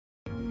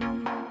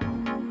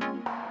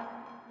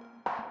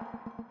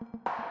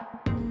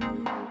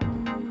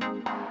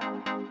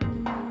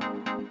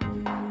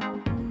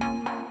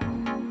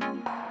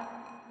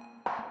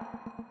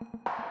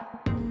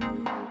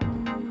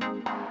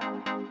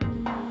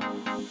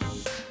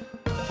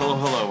Hello,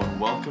 hello, and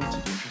welcome to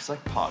the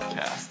Intersect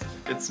Podcast.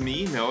 It's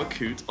me, Noah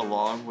Coote,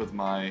 along with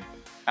my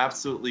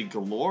absolutely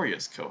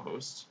glorious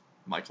co-host,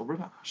 Michael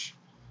Brinash.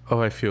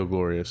 Oh, I feel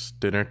glorious.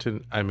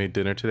 I made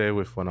dinner today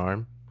with one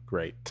arm.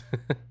 Great.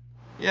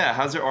 Yeah,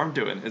 how's your arm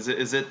doing? Is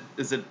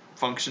it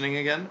functioning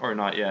again or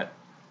not yet?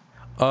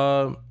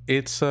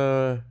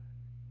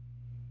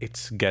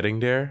 It's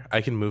getting there.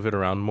 I can move it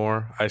around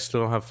more. I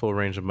still don't have full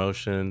range of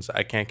motions.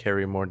 I can't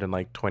carry more than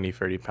like 20,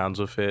 30 pounds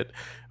with it,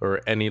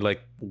 or any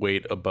like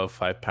weight above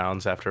 5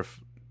 pounds after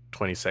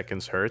 20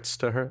 seconds hurts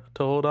to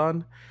hold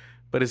on.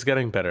 But it's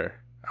getting better.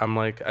 I'm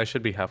like, I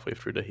should be halfway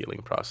through the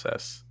healing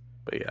process.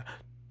 But yeah,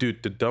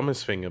 dude, the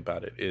dumbest thing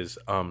about it is,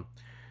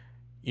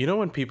 you know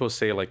when people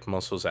say like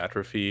muscles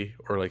atrophy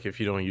or like if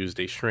you don't use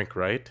they shrink,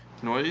 right?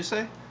 And what did you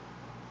say?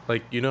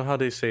 Like, you know how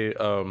they say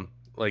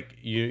like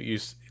you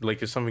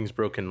like if something's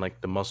broken,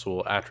 like the muscle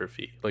will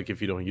atrophy, like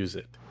if you don't use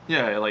it.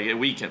 Yeah, like it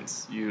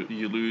weakens. You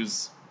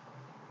lose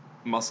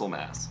muscle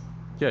mass.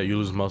 Yeah, you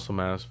lose muscle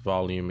mass,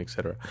 volume,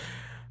 etc.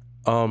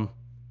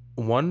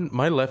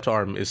 My left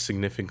arm is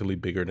significantly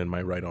bigger than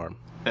my right arm.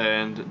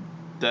 And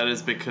that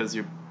is because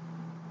you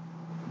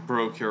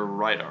broke your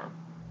right arm.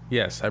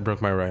 Yes, I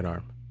broke my right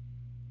arm.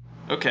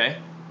 Okay.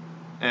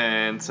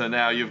 And so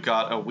now you've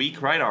got a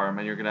weak right arm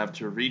and you're going to have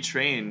to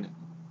retrain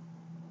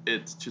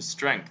it to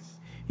strength.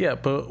 Yeah,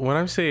 but when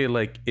I say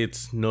like it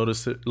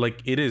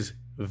is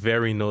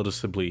very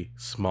noticeably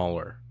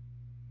smaller.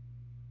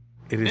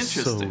 It is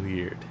so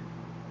weird.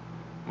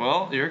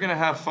 Well, you're going to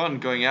have fun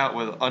going out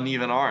with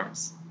uneven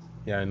arms.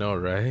 Yeah, I know,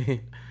 right?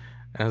 And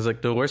I was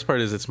like, the worst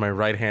part is it's my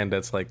right hand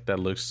that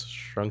looks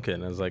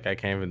shrunken. I was like, I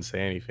can't even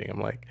say anything.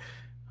 I'm like,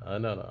 I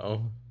don't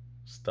know.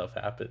 Stuff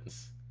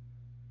happens.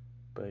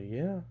 But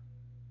yeah,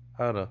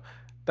 I don't know.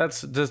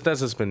 That's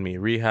just been me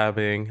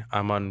rehabbing.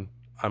 I'm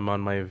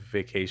on my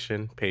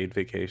vacation, paid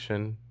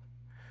vacation,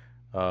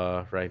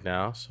 right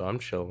now, so I'm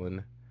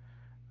chilling.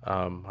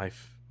 My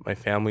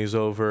family's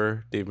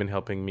over. They've been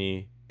helping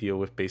me deal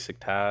with basic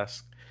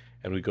tasks,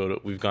 and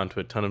we've gone to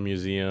a ton of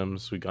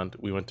museums.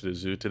 We went to the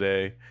zoo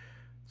today,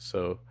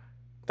 so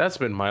that's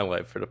been my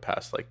life for the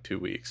past like 2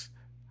 weeks.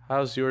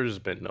 How's yours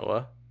been,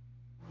 Noah?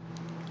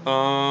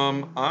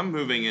 I'm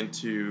moving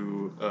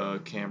into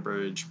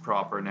Cambridge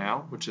proper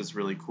now, which is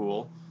really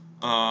cool.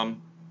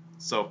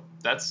 So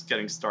that's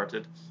getting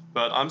started,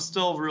 but I'm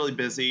still really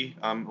busy.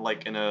 I'm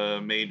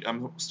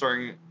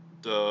starting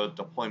the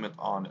deployment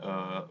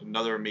on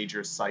another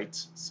major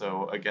site.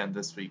 So again,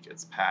 this week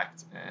it's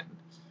packed, and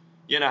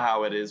you know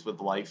how it is with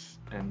life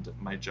and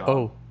my job.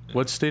 Oh,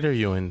 what state are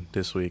you in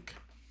this week?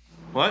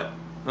 What?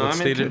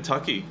 I'm in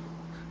Kentucky.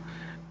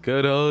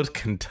 Good old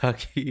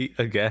Kentucky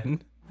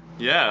again.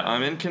 Yeah,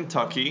 I'm in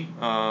Kentucky.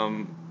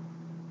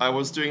 I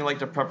was doing like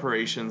the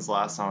preparations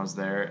last time I was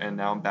there, and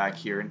now I'm back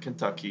here in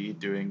Kentucky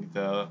doing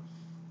the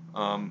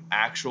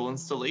actual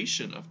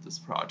installation of this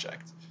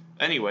project.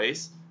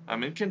 Anyways,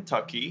 I'm in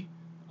Kentucky.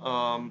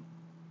 I'm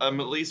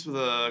at least with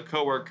a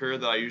coworker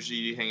that I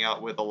usually hang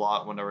out with a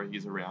lot whenever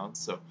he's around.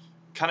 So,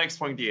 kind of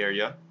exploring the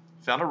area.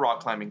 Found a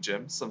rock climbing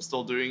gym, so I'm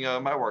still doing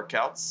my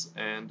workouts,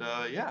 and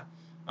yeah,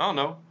 I don't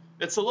know.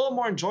 It's a little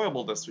more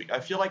enjoyable this week.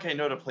 I feel like I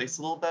know the place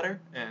a little better,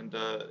 and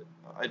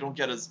I don't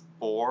get as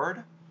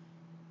bored.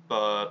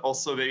 But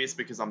also maybe it's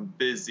because I'm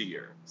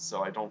busier,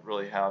 so I don't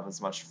really have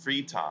as much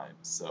free time.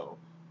 So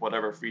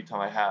whatever free time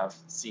I have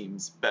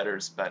seems better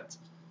spent.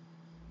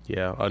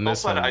 Yeah. I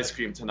also had ice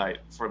cream tonight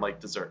for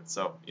like dessert,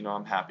 so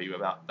I'm happy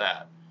about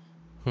that.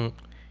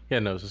 Yeah,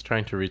 no, just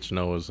trying to reach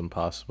Noah is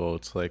impossible.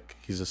 It's like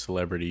he's a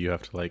celebrity. You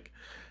have to like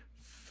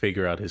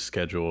figure out his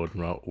schedule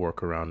and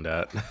work around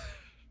that.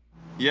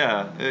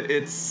 Yeah,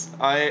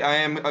 I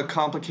am a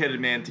complicated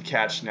man to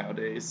catch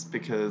nowadays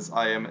because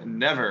I am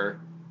never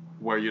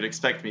where you'd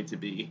expect me to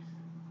be.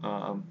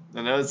 And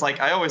it's like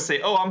I always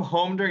say, oh, I'm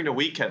home during the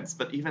weekends,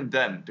 but even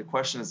then, the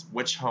question is,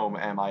 which home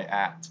am I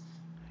at?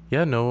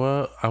 Yeah,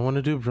 Noah, I want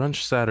to do brunch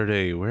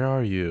Saturday. Where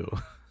are you?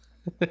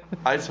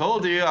 I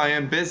told you I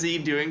am busy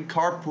doing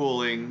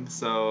carpooling,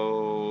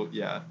 so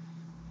yeah.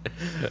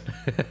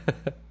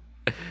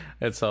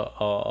 It's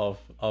all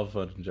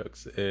fun and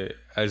jokes.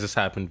 I just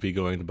happened to be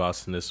going to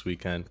Boston this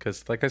weekend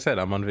because, like I said,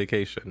 I'm on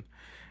vacation,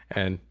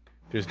 and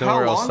there's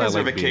nowhere else I like. How long is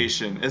your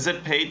vacation? Is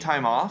it paid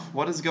time off?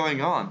 What is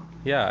going on?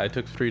 Yeah, I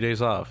took 3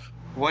 days off.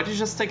 Why'd you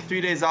just take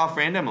 3 days off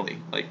randomly?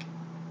 Like,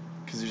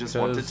 because you just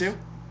wanted to?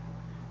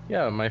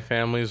 Yeah, my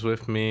family's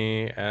with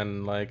me,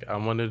 and like I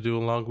want to do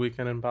a long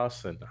weekend in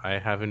Boston. I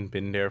haven't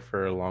been there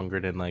for longer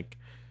than like,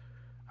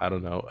 I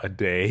don't know, a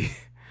day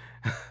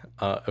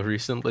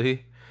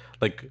recently.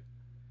 Like,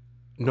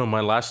 no, my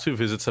last 2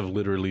 visits have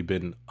literally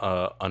been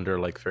under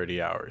like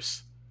 30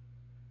 hours.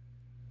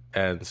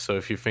 And so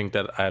if you think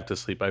that I have to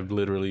sleep, I've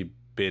literally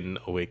been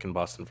awake in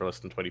Boston for less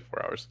than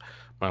 24 hours.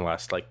 My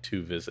last like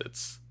 2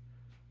 visits.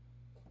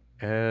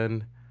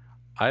 And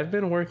I've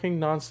been working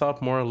nonstop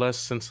more or less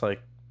since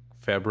like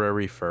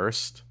February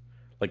 1st.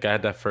 Like I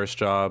had that first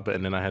job,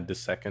 and then I had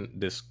this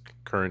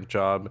current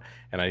job,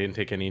 and I didn't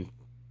take any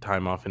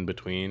time off in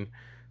between.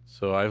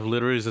 So I've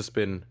literally just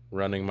been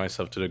running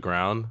myself to the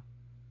ground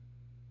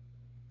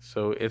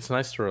So it's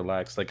nice to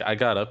relax. Like I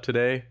got up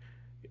today.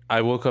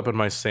 I woke up at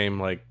my same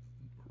like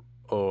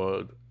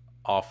uh,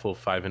 awful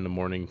 5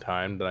 a.m.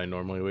 time that I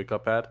normally wake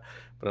up at.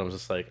 But I was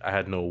just like, I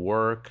had no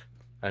work.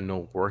 I had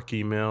no work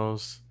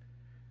emails.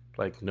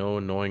 Like no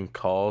annoying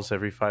calls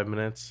every 5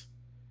 minutes.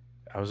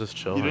 I was just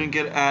You didn't chilling.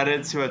 get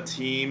added to a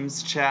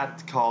Teams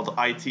chat called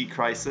IT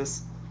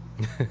Crisis?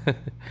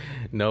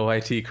 No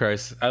IT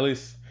crisis. At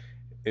least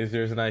if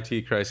there's an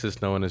IT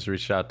crisis, no one has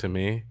reached out to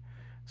me.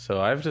 So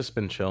I've just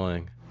been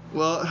chilling.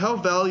 Well, how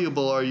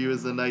valuable are you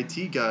as an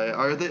IT guy?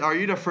 Are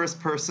you the first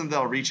person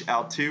they'll reach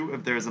out to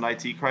if there's an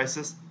IT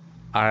crisis?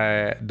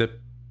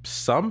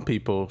 Some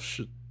people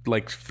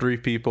like 3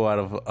 people out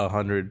of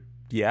 100.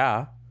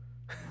 Yeah.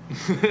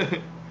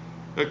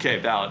 Okay,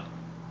 valid.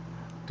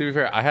 To be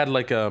fair, I had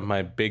like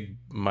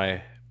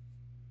my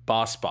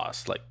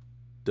boss like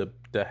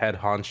the head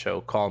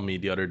honcho call me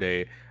the other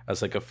day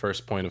as like a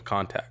first point of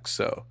contact.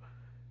 So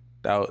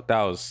that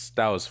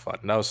was fun.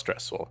 That was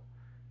stressful.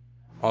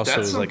 Also, it That's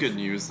was some like good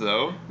news,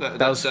 though.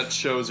 was That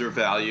shows your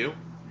value.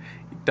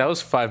 that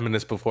was 5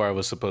 minutes before I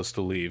was supposed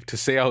to leave. To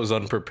say I was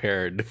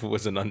unprepared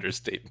was an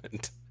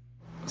understatement.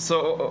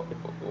 So,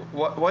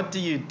 what do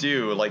you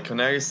do? Like,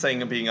 when I was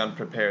saying being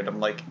unprepared, I'm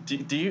like,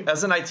 do you,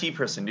 as an IT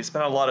person, do you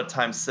spend a lot of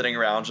time sitting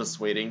around just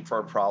waiting for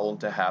a problem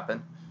to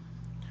happen?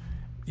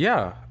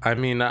 Yeah, I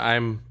mean,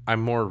 I'm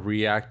more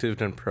reactive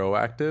than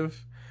proactive.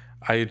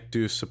 I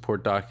do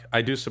support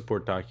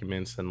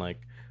documents and like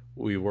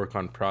we work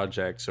on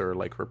projects or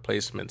like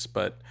replacements,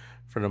 but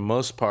for the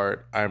most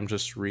part, I'm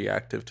just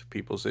reactive to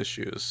people's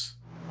issues.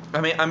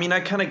 I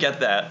kind of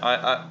get that.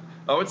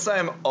 I would say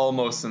I'm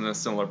almost in a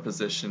similar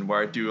position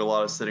where I do a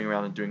lot of sitting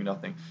around and doing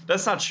nothing.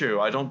 That's not true.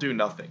 I don't do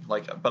nothing.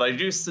 But I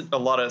do a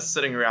lot of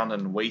sitting around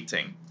and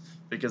waiting,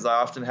 because I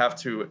often have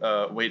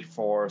to wait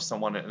for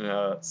someone in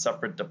a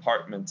separate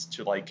department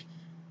to like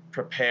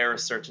prepare a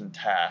certain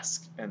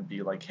task and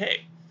be like,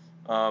 hey,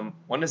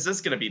 when is this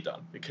going to be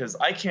done? Because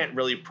I can't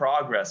really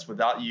progress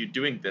without you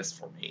doing this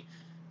for me.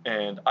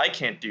 And I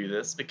can't do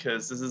this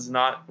because this is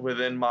not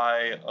within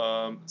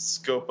my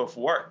scope of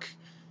work.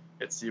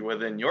 It's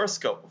within your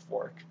scope of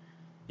work.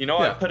 I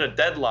Yeah. put a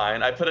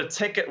deadline. I put a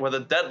ticket with a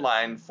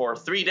deadline for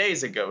 3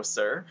 days ago,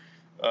 sir.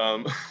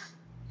 I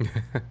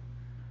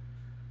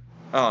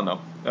don't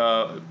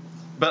know.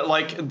 But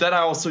like then I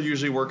also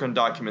usually work on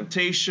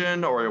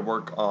documentation, or I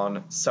work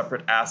on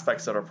separate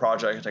aspects of a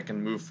project I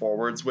can move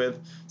forwards with.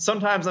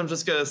 Sometimes I'm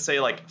just gonna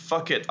say like,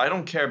 fuck it, I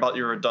don't care about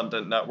your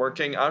redundant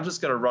networking. I'm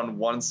just gonna run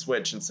one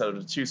switch instead of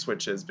the two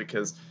switches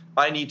because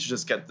I need to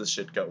just get this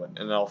shit going,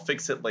 and I'll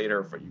fix it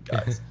later for you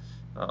guys.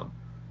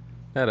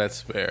 Yeah,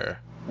 that's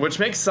fair. Which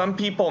makes some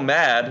people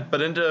mad,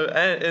 but in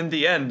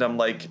the end, I'm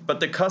like, but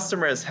the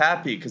customer is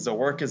happy because the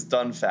work is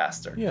done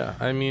faster. Yeah,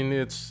 I mean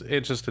it's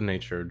just the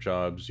nature of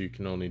jobs. You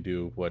can only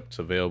do what's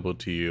available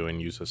to you,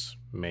 and you just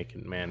make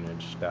and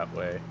manage that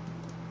way.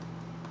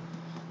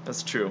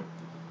 That's true.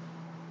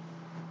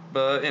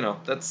 But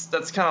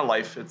that's kind of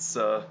life.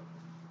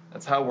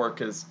 That's how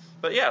work is.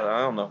 But yeah, I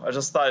don't know. I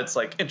just thought it's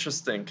like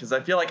interesting because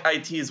I feel like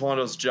IT is one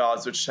of those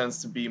jobs which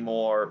tends to be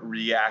more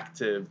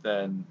reactive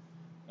than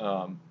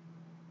um,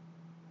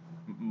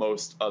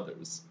 most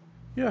others.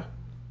 Yeah.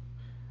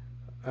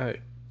 All right.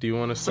 Do you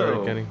want to start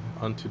So getting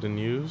onto the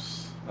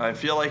news? I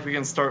feel like we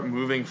can start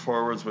moving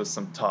forwards with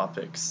some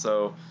topics.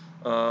 So,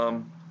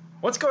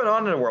 what's going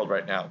on in the world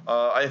right now?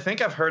 I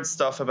think I've heard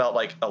stuff about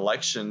like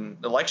election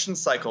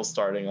cycle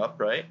starting up,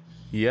 right?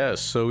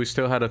 Yes, so we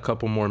still had a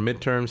couple more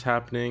midterms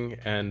happening,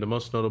 and the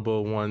most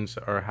notable ones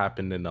are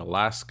happened in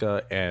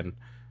Alaska and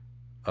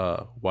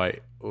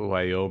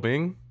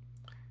Wyoming.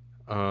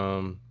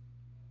 Um,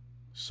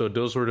 so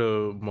those were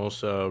the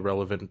most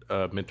relevant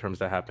midterms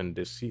that happened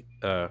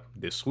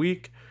this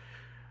week.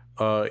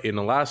 In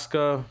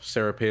Alaska,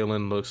 Sarah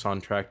Palin looks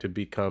on track to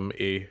become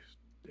a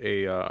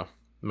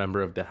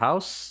member of the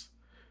House,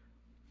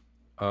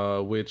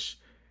 which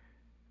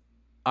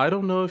I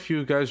don't know if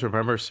you guys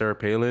remember Sarah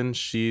Palin.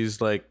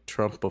 She's like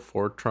Trump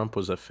before Trump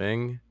was a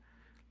thing.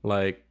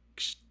 Like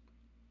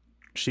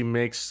she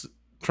makes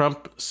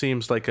Trump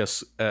seems like a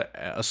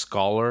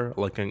scholar,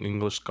 like an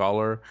English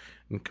scholar,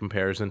 in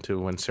comparison to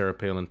when Sarah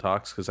Palin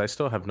talks. Because I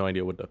still have no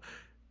idea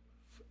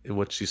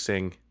what she's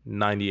saying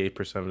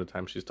 98% of the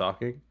time she's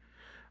talking.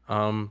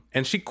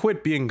 And she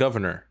quit being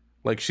governor.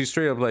 Like she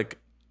straight up like,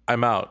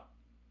 I'm out,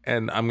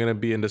 and I'm gonna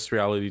be in this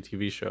reality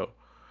TV show.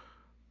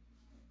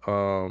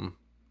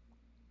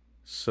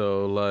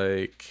 So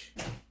like,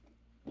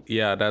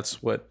 yeah,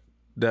 that's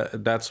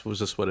was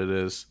just what it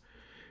is.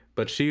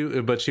 But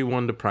she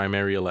won the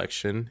primary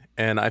election,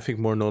 and I think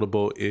more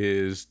notable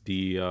is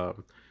the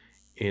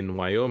in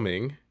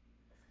Wyoming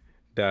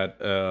that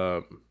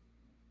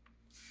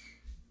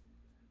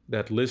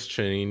that Liz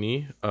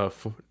Cheney,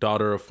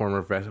 daughter of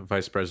former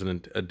Vice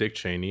President Dick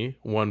Cheney,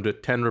 one of the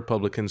 10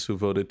 Republicans who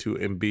voted to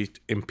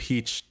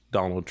impeach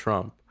Donald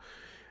Trump.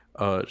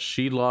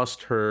 She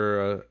lost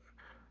her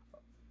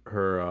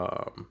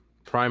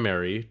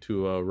primary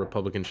to a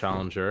Republican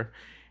challenger,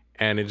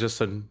 and it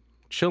just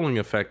chilling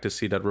effect to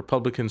see that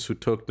Republicans who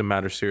took the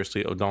matter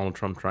seriously of Donald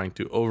Trump trying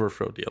to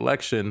overthrow the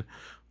election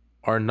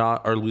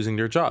are losing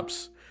their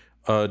jobs.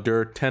 There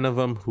are 10 of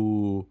them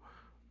who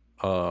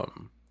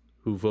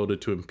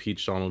voted to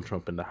impeach Donald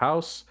Trump in the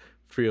House.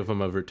 3 of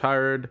them have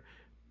retired.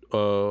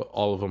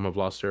 All of them have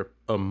lost their.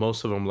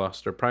 Most of them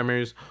lost their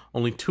primaries.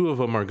 Only 2 of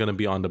them are going to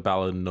be on the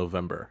ballot in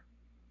November.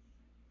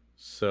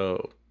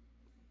 So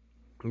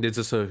this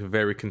is a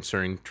very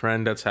concerning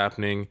trend that's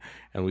happening,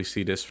 and we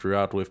see this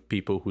throughout with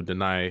people who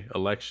deny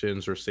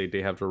elections or say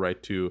they have the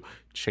right to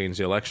change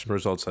the election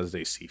results as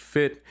they see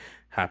fit,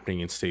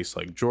 happening in states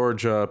like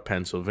Georgia,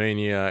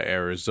 Pennsylvania,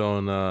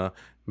 Arizona,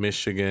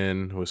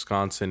 Michigan,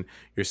 Wisconsin.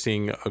 You're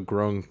seeing a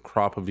growing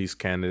crop of these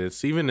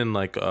candidates, even in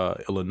like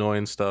Illinois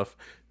and stuff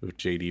with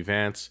J.D.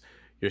 Vance.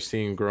 You're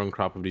seeing a growing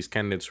crop of these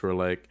candidates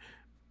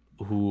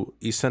who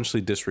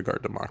essentially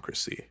disregard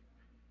democracy.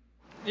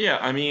 Yeah,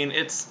 I mean,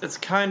 it's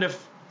kind of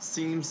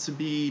seems to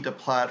be the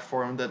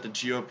platform that the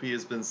GOP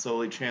has been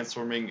slowly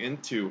transforming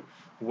into,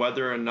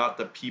 whether or not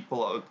the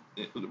people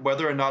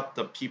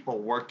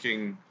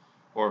working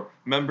or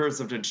members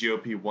of the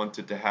GOP want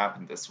it to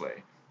happen this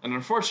way. And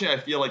unfortunately, I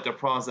feel like the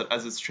problem is that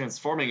as it's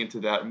transforming into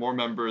that, more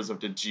members of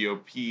the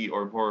GOP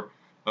or more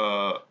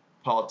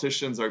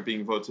politicians are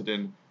being voted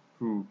in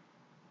who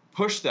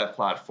push that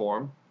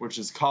platform, which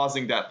is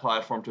causing that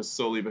platform to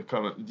slowly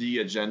become the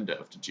agenda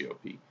of the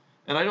GOP.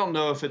 And I don't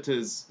know if it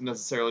is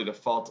necessarily the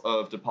fault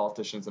of the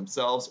politicians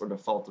themselves or the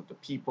fault of the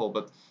people,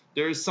 but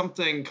there is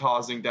something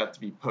causing that to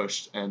be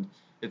pushed. And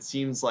it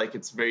seems like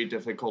it's very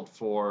difficult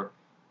for,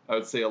 I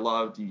would say, a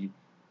lot of the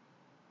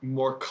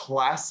more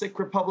classic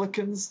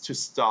Republicans to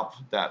stop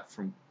that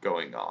from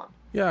going on.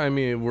 Yeah, I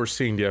mean, we're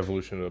seeing the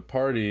evolution of the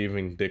party.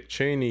 Even Dick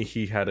Cheney,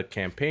 he had a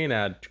campaign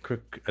ad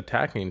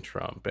attacking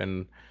Trump.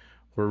 And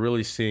we're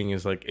really seeing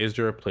is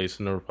there a place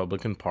in the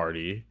Republican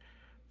Party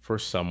for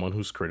someone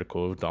who's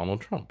critical of Donald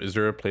Trump? Is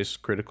there a place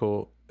in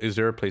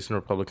the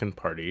Republican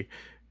Party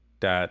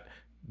that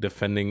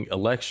defending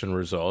election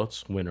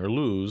results, win or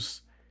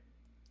lose,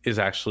 is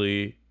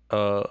actually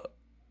a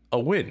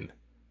win?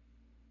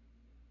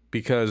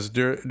 Because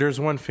there's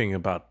one thing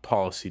about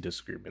policy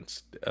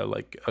disagreements.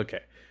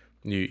 Okay,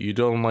 you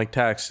don't like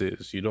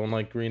taxes, you don't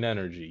like green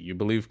energy, you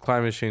believe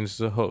climate change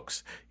is a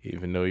hoax,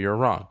 even though you're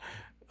wrong.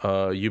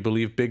 You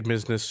believe big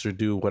business should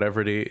do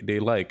whatever they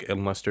like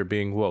unless they're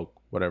being woke,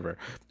 whatever.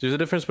 There's a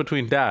difference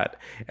between that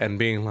and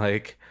being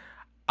like,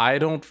 I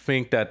don't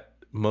think that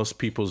most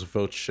people's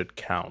votes should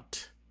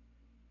count.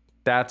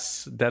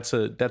 That's a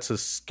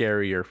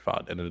scarier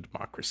thought in a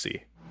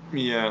democracy.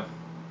 Yeah.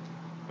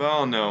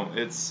 Well, no,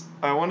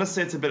 I want to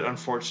say it's a bit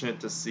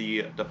unfortunate to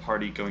see the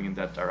party going in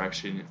that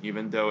direction,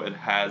 even though it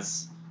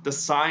has, the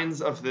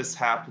signs of this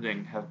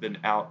happening have been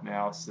out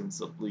now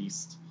since at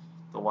least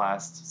the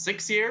last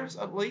 6 years,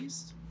 at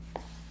least.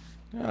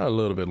 Yeah, a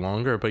little bit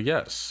longer, but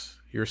yes,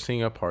 you're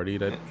seeing a party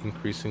that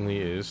increasingly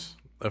is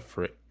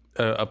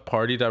a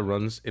party that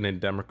runs in a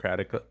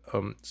democratic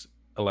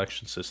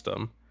election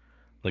system,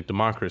 like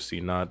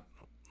democracy, not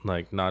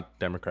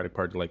democratic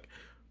party, like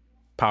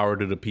power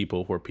to the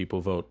people, where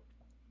people vote,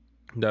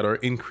 that are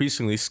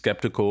increasingly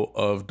skeptical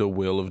of the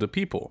will of the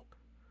people.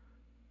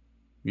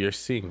 We are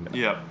seeing that.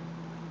 Yeah.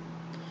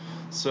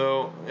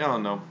 So, I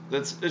don't know.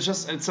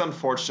 It's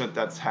unfortunate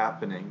that's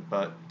happening,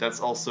 but that's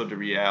also the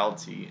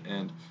reality.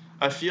 And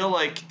I feel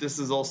like this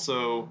is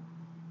also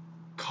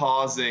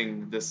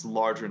causing this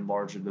larger and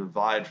larger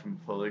divide from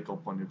a political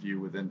point of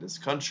view within this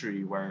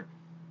country, where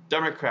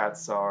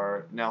Democrats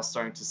are now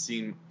starting to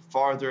seem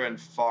farther and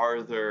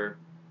farther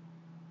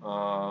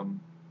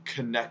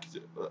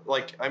connected.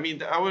 Like, I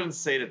mean, I wouldn't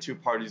say the two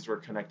parties were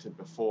connected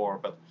before,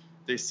 but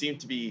they seem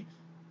to be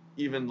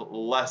even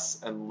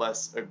less and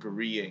less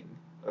agreeing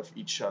of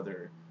each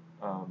other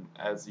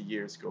as the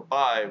years go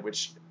by,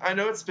 which I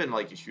know it's been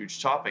like a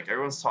huge topic.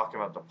 Everyone's talking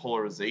about the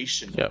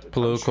polarization. Yeah, of the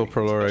political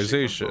country,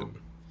 polarization.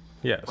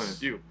 Yes. Point of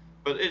view.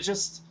 But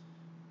it's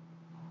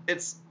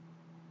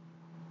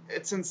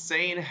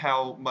insane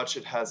how much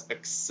it has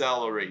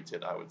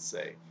accelerated, I would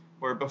say.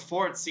 Where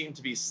before it seemed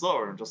to be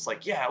slower and just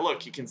like, yeah,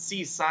 look, you can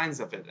see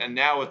signs of it. And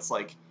now it's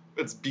like,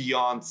 it's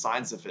beyond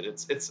signs of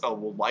it. It's a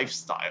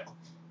lifestyle.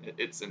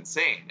 It's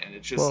insane. And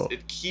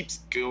it keeps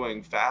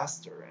going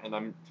faster. And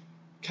I'm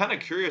kind of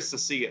curious to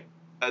see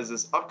as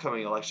this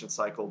upcoming election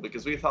cycle,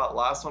 because we thought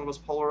last one was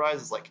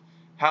polarized, is like,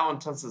 how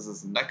intense is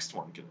this next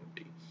one going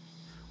to be?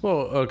 Well,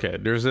 okay,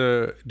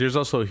 there's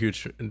also a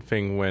huge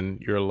thing when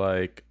you're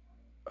like,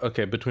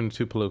 okay, between the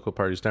two political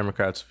parties,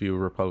 Democrats view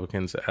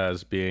Republicans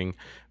as being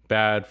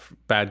bad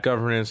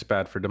governance,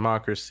 bad for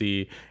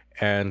democracy,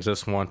 and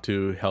just want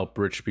to help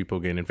rich people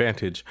gain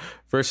advantage.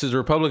 Versus the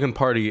Republican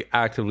Party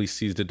actively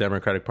sees the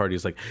Democratic Party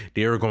as like,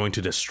 they are going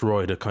to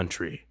destroy the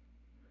country.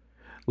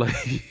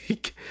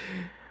 Like,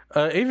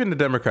 even the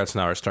Democrats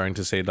now are starting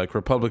to say like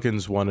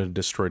Republicans want to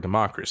destroy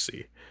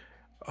democracy.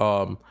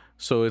 So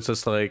it's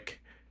just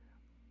like,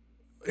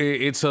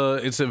 it's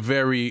a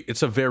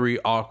very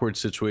awkward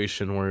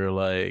situation where you're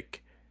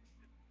like,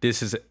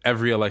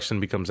 every election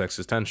becomes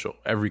existential.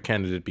 Every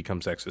candidate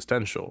becomes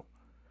existential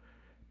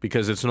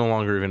because it's no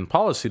longer even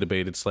policy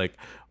debate. It's like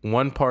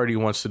one party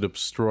wants to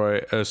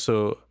destroy.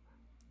 So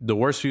the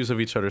worst views of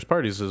each other's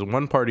parties is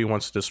one party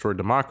wants to destroy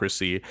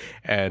democracy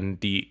and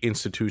the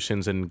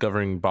institutions and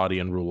governing body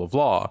and rule of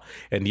law,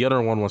 and the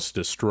other one wants to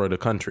destroy the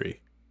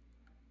country.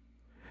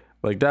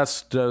 Like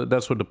that's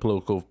what the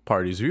political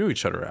parties view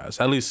each other as,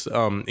 at least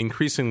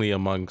increasingly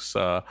amongst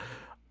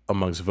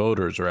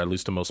voters, or at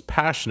least the most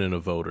passionate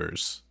of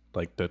voters,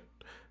 like the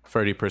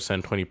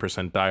 30%,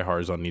 20%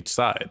 diehards on each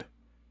side.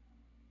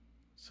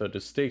 So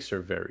the stakes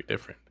are very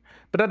different.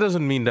 But that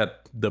doesn't mean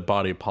that the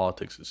body of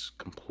politics is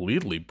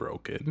completely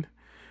broken.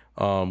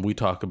 We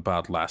talked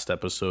about last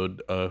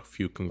episode a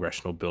few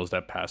congressional bills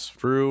that passed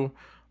through.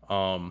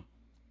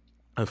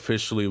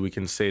 Officially, we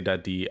can say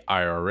that the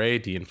IRA,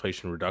 the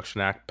Inflation Reduction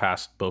Act,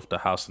 passed both the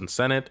House and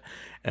Senate.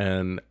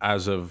 And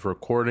as of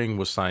recording,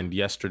 was signed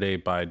yesterday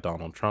by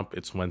Donald Trump.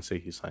 It's Wednesday.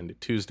 He signed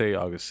it Tuesday,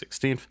 August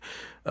 16th.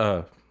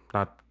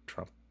 Not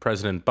Trump.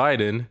 President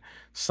Biden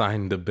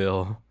signed the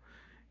bill.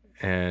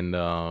 And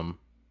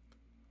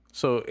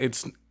so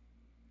it's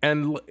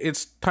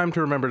time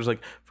to remember, it's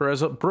like, for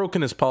as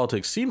broken as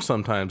politics seems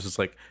sometimes, it's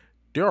like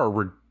there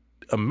are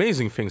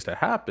amazing things that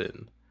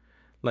happen.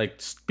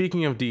 Like,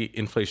 speaking of the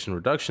Inflation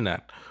Reduction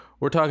Act,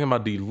 we're talking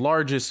about the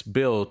largest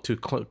bill to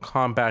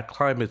combat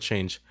climate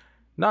change,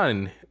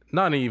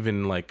 not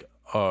even like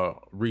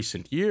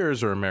recent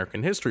years or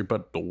American history,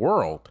 but the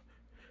world.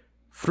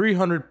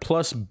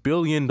 $300+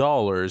 billion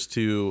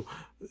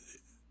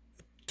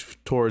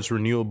towards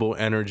renewable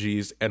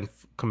energies and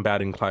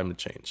combating climate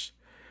change.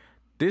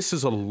 This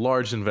is a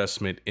large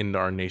investment in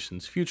our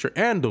nation's future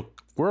and the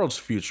world's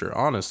future,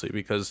 honestly,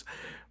 because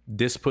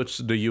this puts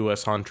the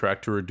U.S. on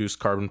track to reduce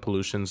carbon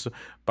pollutions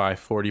by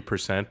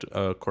 40%,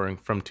 according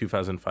from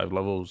 2005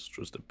 levels, which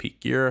was the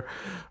peak year.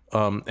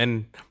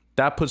 And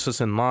that puts us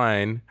almost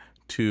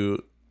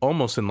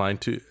in line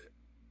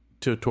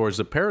towards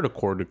the Paris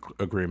Accord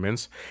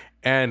agreements,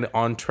 and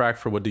on track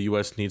for what the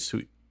U.S. needs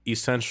to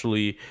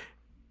essentially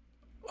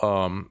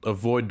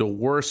avoid the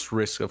worst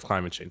risk of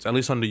climate change, at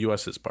least on the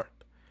U.S.'s part.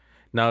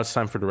 Now it's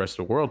time for the rest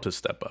of the world to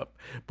step up.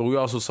 But we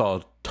also saw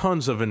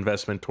tons of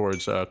investment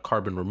towards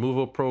carbon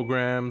removal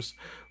programs.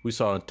 We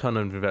saw a ton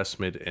of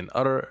investment in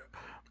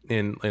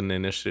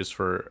initiatives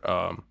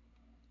for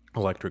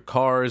electric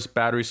cars,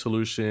 battery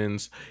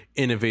solutions,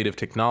 innovative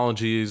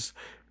technologies.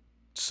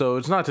 So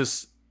it's not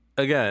just,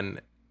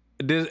 again,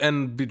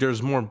 and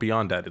there's more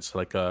beyond that. It's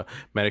like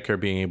Medicare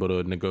being able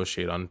to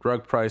negotiate on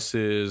drug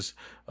prices,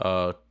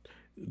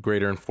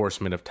 greater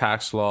enforcement of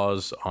tax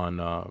laws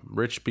on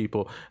rich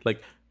people.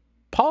 Like,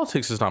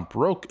 politics is not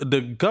broke.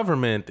 The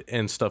government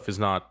and stuff is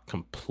not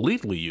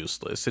completely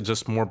useless. It's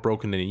just more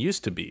broken than it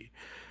used to be.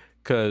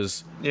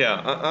 Because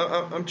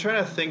I'm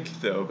trying to think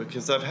though,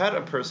 because I've had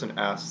a person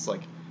ask,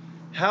 like,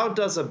 how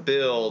does a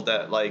bill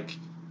that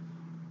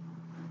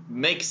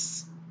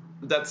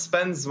that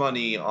spends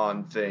money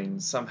on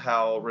things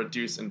somehow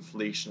reduce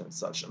inflation and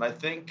such? And I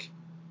think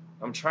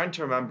I'm trying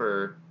to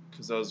remember,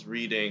 because I was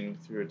reading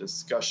through a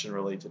discussion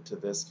related to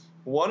this.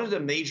 One of the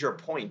major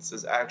points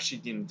is actually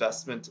the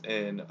investment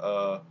in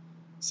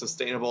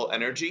sustainable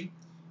energy,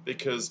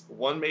 because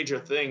one major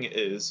thing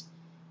is,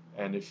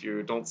 and if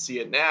you don't see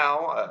it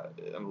now,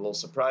 I'm a little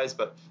surprised,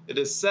 but it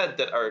is said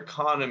that our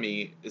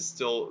economy is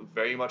still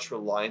very much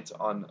reliant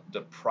on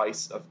the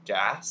price of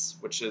gas,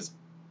 which is,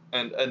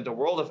 and the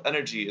world of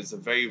energy is a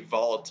very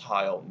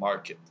volatile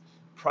market.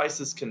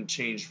 Prices can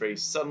change very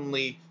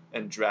suddenly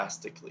and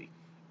drastically.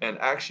 And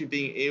actually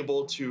being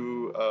able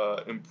to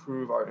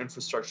improve our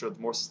infrastructure with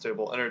more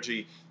sustainable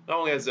energy not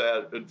only has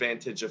an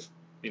advantage of,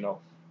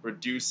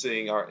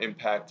 reducing our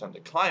impact on the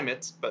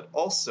climate, but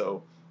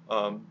also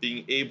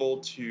being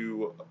able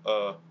to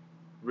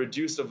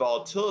reduce the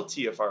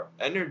volatility of our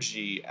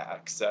energy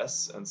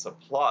access and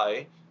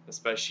supply,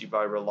 especially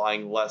by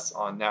relying less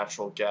on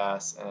natural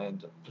gas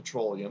and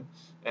petroleum,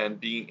 and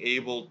being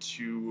able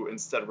to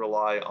instead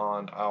rely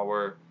on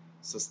our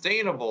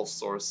sustainable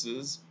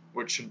sources,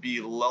 which should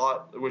be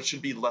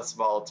less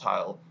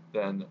volatile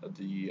than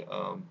the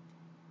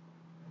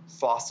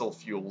fossil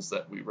fuels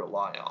that we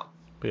rely on.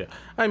 Yeah,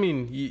 I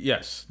mean,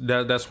 yes,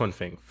 that's one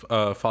thing.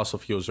 Fossil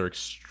fuels are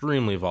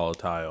extremely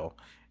volatile,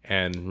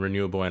 and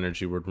renewable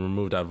energy would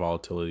remove that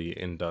volatility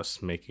and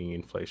thus making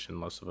inflation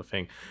less of a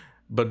thing.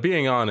 But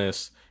being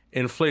honest,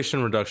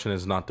 inflation reduction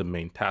is not the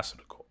main task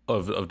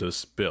of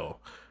this bill.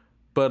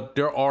 But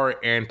there are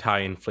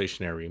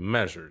anti-inflationary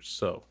measures.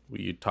 So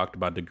we talked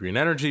about the green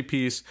energy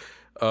piece.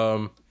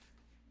 The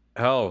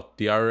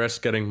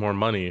IRS getting more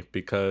money,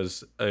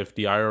 because if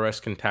the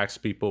IRS can tax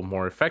people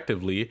more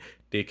effectively,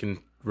 they can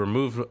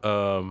remove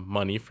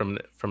money from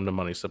the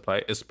money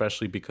supply,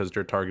 especially because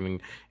they're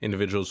targeting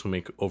individuals who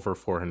make over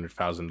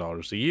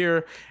 $400,000 a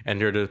year, and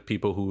they're the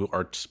people who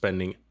are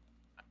spending,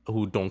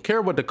 who don't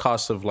care what the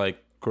cost of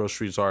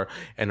groceries are,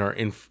 and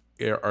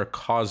are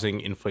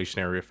causing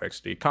inflationary effects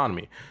to the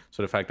economy.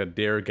 So the fact that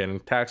they're getting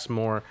taxed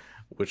more,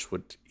 which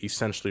would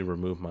essentially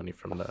remove money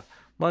from the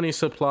money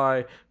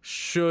supply,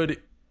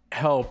 should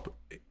help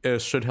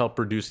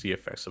reduce the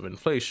effects of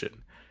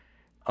inflation.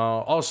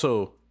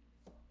 Also,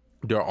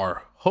 There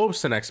are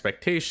hopes and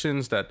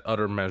expectations that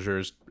other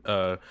measures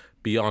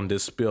beyond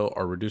this bill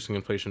are reducing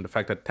inflation. The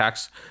fact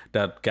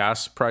that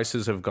gas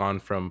prices have gone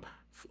from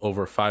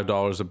over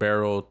 $5 a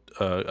barrel,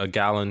 a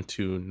gallon,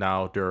 to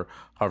now they're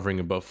hovering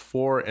above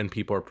 $4, and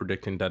people are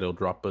predicting that it'll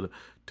drop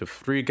to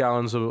 3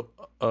 gallons a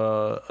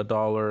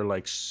dollar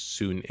like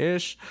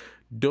soon-ish.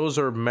 Those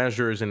are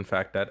measures, in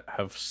fact, that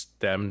have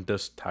stemmed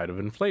this tide of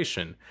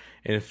inflation.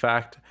 In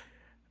fact,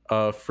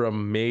 from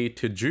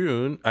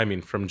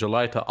from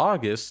July to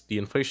August, the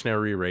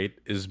inflationary rate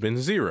has been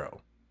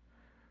 0.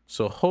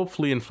 So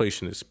hopefully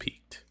inflation is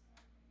peaked.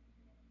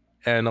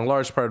 And a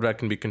large part of that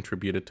can be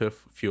contributed to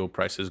fuel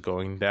prices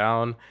going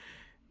down,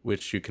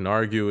 which you can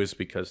argue is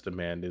because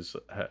demand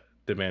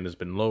has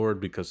been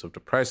lowered because of the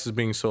prices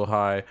being so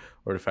high,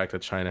 or the fact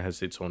that China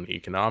has its own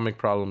economic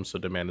problems, so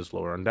demand is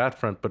lower on that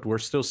front. But we're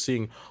still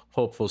seeing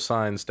hopeful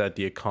signs that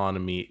the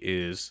economy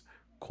is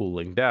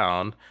cooling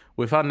down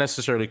without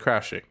necessarily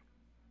crashing,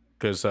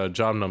 because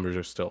job numbers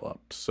are still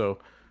up. So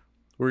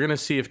we're going to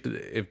see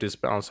if this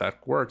balance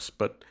act works,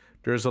 but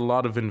there's a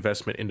lot of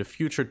investment in the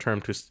future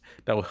term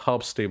that will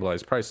help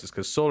stabilize prices,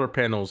 because solar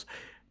panels,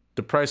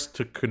 the price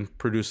to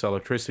produce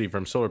electricity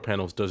from solar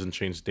panels doesn't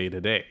change day to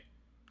day.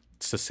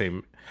 It's the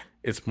same.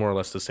 It's more or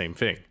less the same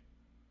thing.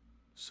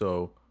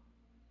 So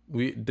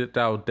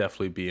that would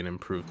definitely be an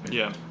improvement.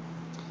 Yeah.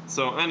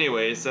 So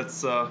anyways,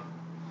 that's I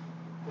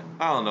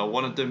don't know,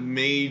 one of the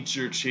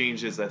major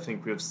changes I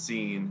think we've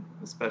seen,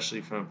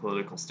 especially from a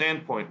political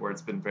standpoint, where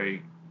it's been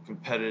very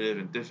competitive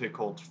and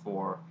difficult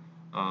for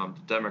the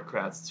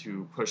Democrats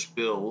to push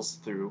bills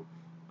through,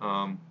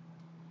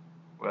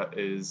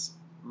 is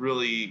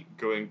really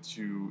going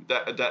to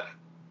that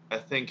I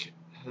think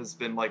has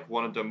been like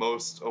one of the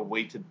most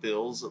awaited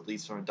bills, at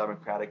least from a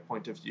Democratic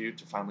point of view,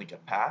 to finally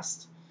get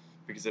passed,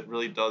 because it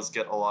really does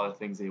get a lot of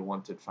things they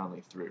wanted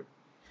finally through.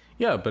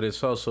 Yeah, but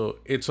it's a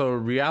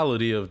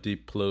reality of the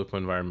political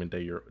environment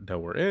that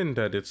we're in,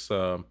 that it's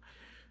a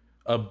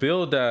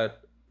bill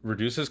that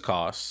reduces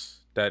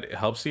costs, that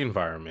helps the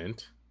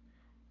environment,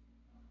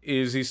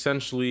 is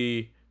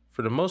essentially,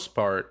 for the most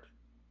part,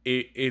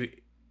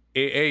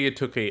 it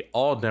took a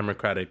all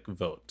Democratic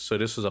vote. So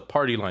this was a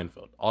party line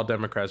vote. All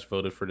Democrats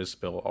voted for this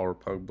bill. All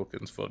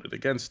Republicans voted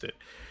against it.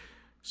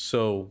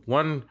 So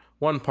one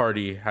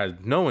party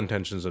had no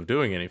intentions of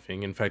doing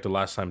anything. In fact, the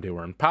last time they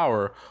were in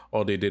power,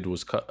 all they did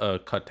was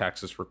cut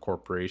taxes for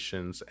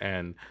corporations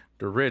and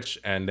the rich,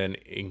 and then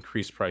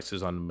increase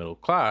prices on the middle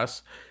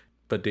class.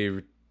 But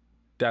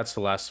that's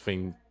the last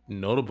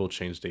notable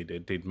change they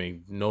did. They'd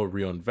made no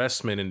real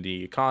investment in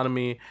the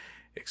economy,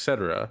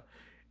 etc.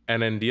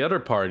 And then the other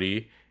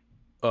party,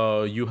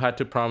 you had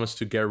to promise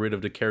to get rid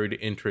of the carried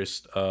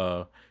interest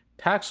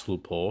tax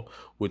loophole,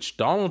 which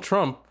Donald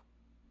Trump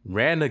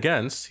ran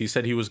against. He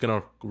said he was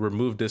going to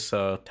remove this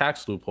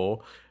tax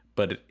loophole,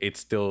 but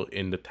it's still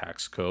in the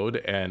tax code,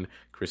 and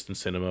Kristen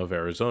Sinema of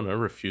Arizona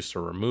refused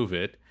to remove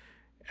it,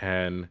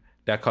 and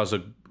that caused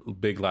a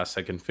big last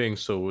second thing.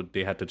 So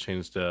they had to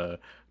change the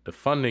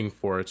funding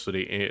for it. So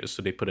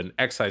they put an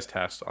excise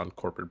tax on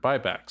corporate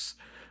buybacks.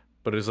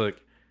 But it's like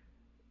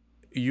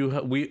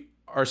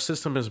our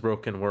system is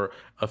broken, where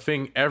a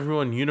thing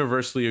everyone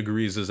universally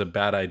agrees is a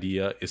bad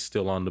idea is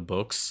still on the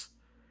books,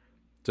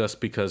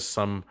 just because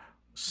some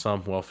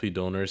wealthy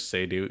donors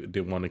say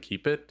they want to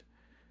keep it.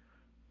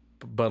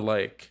 But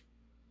like,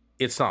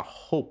 it's not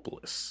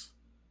hopeless.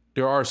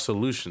 There are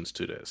solutions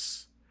to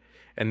this.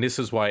 And this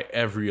is why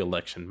every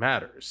election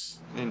matters.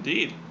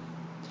 Indeed.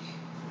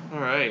 All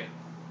right.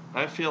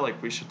 I feel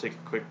like we should take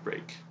a quick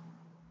break.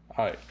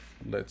 All right.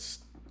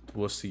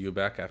 We'll see you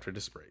back after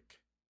this break.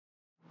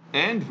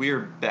 And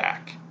we're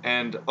back.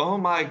 And oh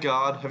my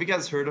god, have you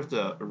guys heard of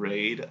the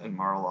raid in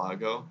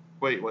Mar-a-Lago?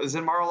 Wait, what is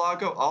it,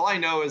 Mar-a-Lago? All I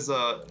know is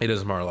it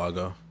is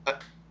Mar-a-Lago.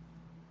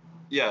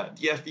 Yeah,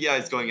 the FBI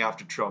is going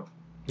after Trump.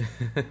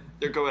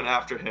 They're going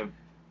after him.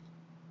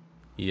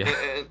 Yeah.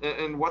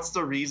 And what's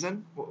the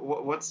reason?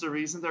 What's the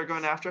reason they're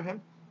going after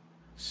him?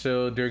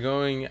 So they're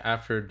going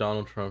after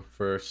Donald Trump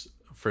for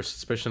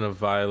suspicion of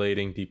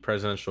violating the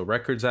Presidential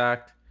Records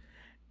Act,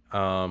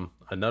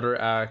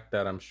 another act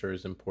that I'm sure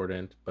is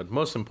important, but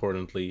most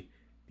importantly,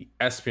 the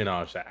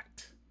Espionage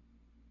Act.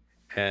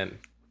 And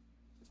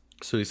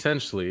so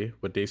essentially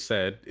what they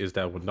said is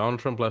that when Donald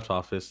Trump left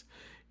office,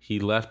 he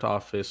left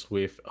office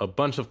with a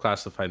bunch of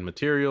classified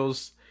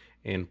materials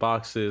in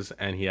boxes,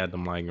 and he had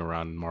them lying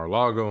around in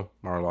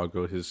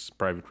Mar-a-Lago, his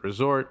private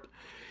resort,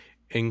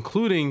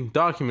 including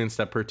documents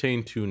that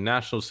pertain to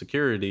national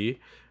security,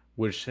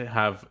 which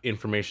have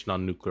information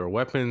on nuclear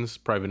weapons,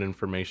 private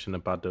information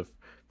about the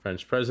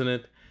French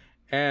president,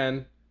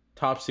 and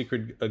top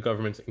secret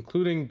governments,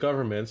 including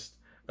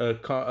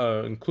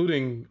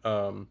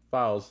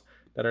files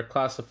that are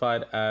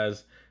classified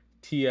as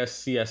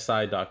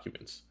TSCSI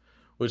documents.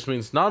 Which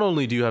means not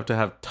only do you have to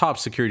have top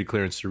security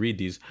clearance to read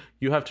these,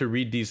 you have to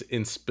read these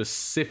in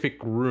specific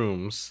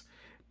rooms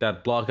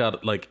that block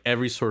out like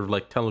every sort of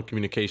like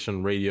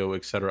telecommunication, radio,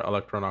 etc.,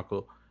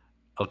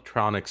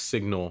 electronic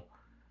signal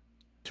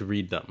to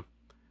read them.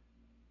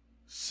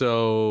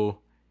 So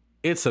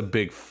it's a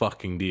big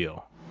fucking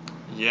deal.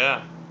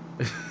 Yeah.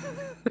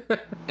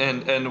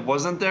 And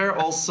wasn't there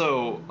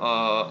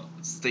also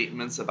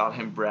statements about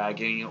him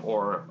bragging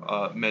or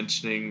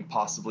mentioning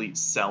possibly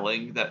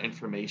selling that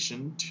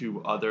information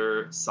to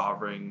other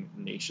sovereign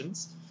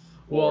nations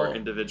or Well,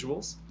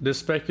 individuals? the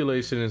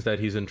speculation is that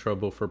he's in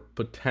trouble for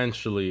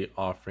potentially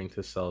offering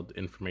to sell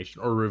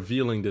information or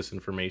revealing this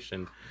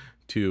information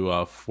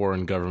to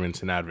foreign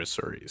governments and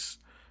adversaries,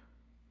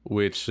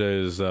 which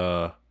is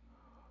a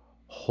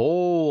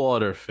whole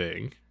other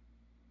thing,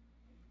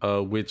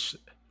 which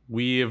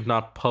we have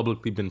not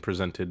publicly been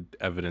presented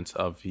evidence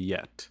of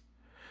yet.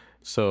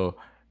 So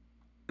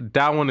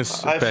that one is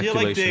I feel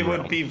like they speculation would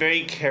realm. be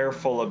very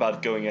careful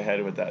about going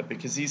ahead with that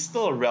because he's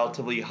still a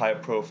relatively high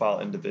profile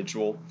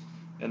individual.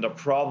 And the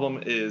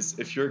problem is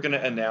if you're going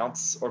to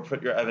announce or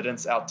put your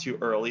evidence out too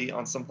early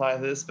on something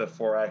like this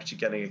before actually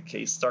getting a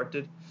case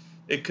started,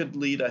 it could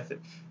lead, I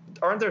think,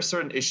 aren't there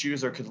certain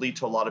issues or could lead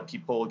to a lot of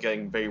people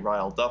getting very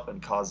riled up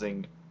and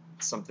causing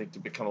something to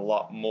become a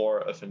lot more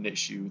of an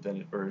issue than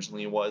it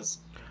originally was?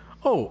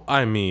 Oh,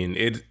 I mean,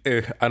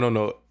 I don't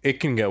know. It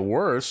can get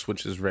worse,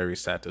 which is very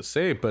sad to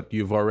say. But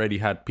you've already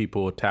had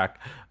people attack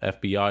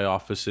FBI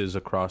offices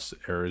across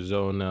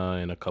Arizona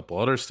and a couple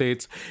other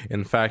states.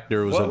 In fact,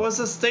 there was What was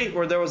the state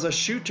where there was a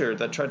shooter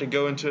that tried to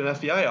go into an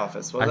FBI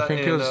office? Was I that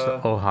think in it was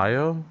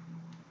Ohio.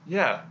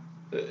 yeah,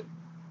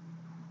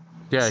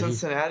 Yeah,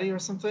 Cincinnati or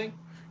something?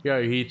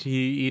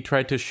 he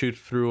tried to shoot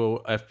through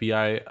a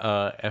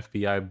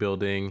FBI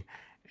building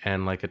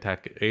and like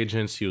attack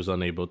agents. He was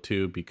unable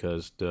to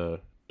because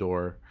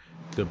door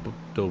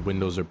the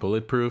windows are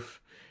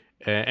bulletproof.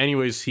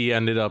 Anyways, he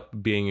ended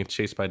up being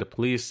chased by the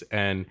police,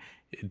 and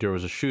there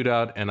was a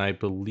shootout, and I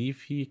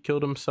believe he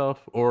killed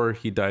himself or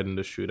he died in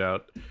the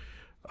shootout.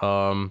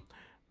 Um,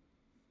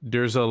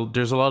 there's a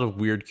lot of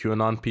weird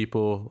QAnon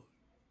people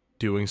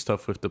doing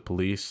stuff with the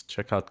police.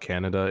 Check out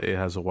Canada; it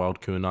has a wild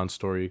QAnon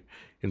story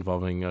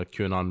involving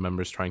QAnon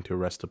members trying to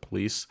arrest the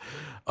police.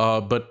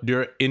 But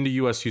there, in the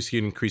U.S., you see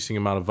an increasing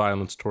amount of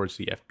violence towards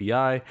the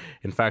FBI.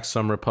 In fact,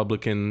 some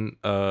Republican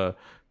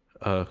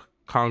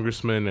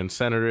congressmen and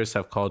senators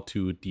have called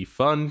to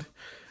defund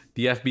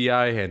the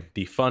FBI and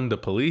defund the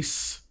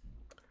police,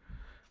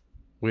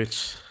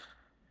 which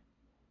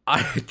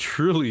I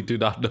truly do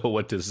not know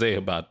what to say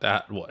about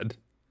that one.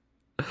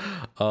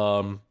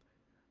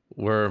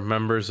 Where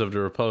members of the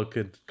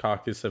Republican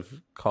caucus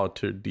have called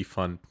to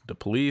defund the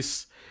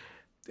police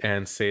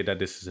and say that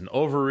this is an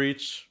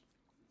overreach.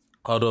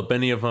 Although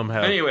many of them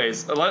have.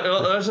 Anyways,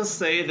 let's just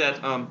say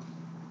that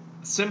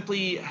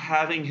simply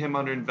having him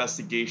under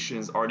investigation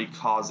is already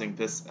causing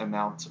this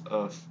amount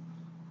of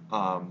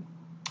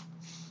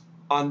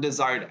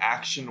undesired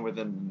action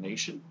within the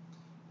nation,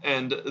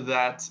 and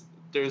that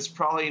there's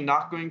probably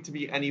not going to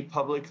be any more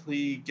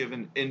publicly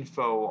given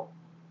info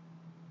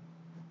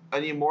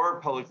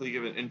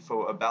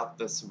about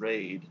this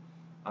raid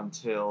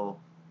until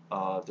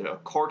the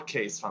court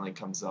case finally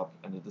comes up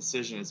and a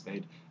decision is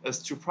made as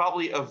to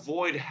probably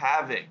avoid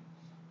having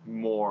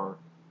more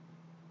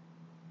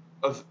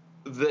of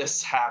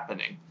this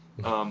happening.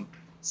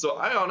 So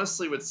I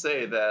honestly would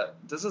say that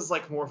this is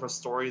like more of a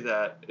story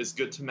that is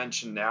good to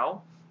mention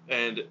now,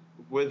 and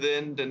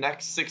within the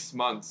next 6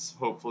 months,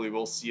 hopefully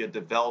we'll see a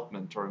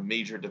development or a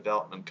major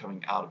development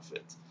coming out of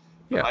it.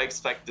 But Yeah. I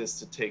expect this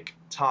to take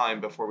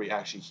time before we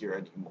actually hear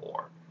any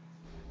more.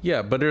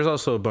 Yeah, but there's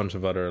also a bunch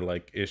of other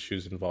like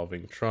issues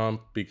involving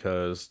Trump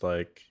because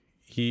like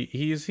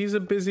he's a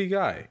busy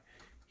guy.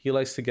 He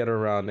likes to get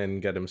around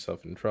and get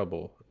himself in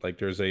trouble. Like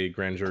there's a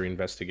grand jury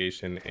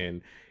investigation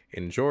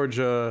in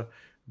Georgia.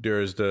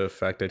 There's the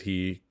fact that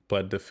he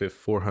pled the fifth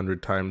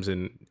 400 times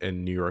in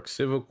New York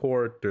civil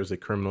court. There's a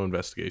criminal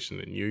investigation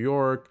in New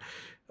York.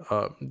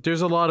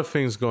 There's a lot of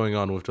things going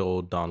on with the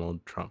old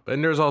Donald Trump.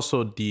 And there's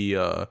also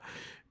the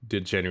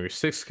January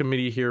 6th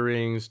committee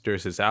hearings.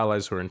 There's his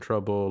allies who are in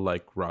trouble,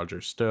 like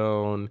Roger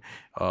Stone.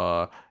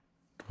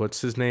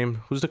 What's his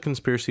name? Who's the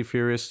conspiracy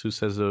theorist who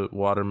says the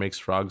water makes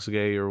frogs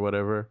gay or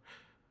whatever?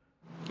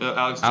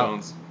 Alex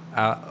Jones.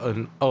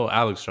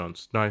 Alex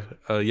Jones. No,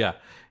 yeah.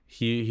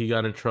 He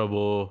got in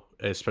trouble,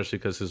 especially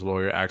because his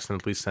lawyer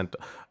accidentally sent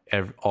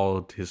all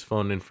of his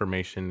phone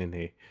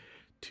information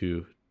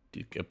to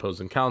the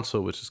opposing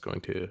counsel, which is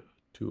going to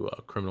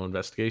criminal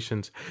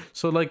investigations.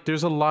 So like,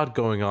 there's a lot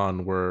going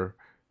on where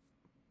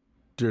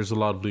there's a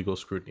lot of legal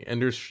scrutiny,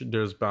 and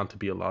there's bound to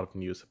be a lot of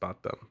news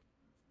about them.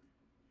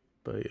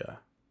 But yeah,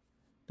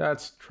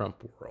 that's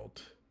Trump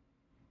world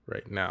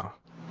right now.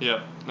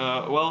 Yeah.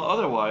 Well,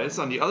 otherwise,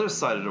 on the other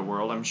side of the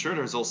world, I'm sure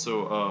there's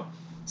also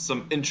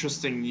some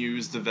interesting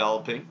news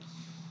developing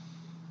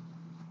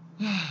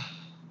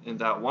in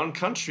that one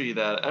country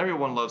that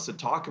everyone loves to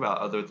talk about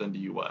other than the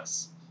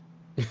U.S.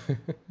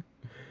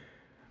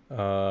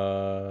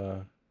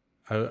 I'm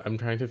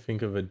trying to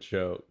think of a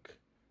joke,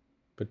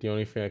 but the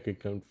only thing I could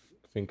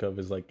think of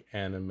is like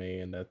anime,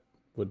 and that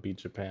would be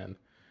Japan.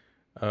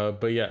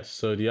 But yes,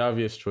 so the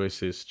obvious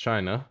choice is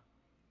China.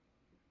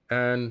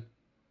 And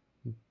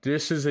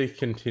this is a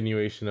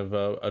continuation of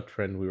a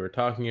trend we were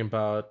talking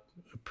about.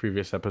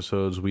 Previous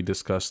episodes, we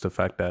discussed the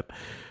fact that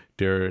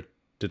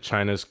the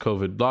China's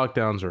COVID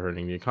lockdowns are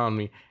hurting the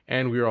economy,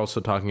 and we are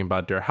also talking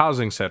about their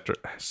housing sector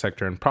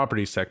and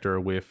property sector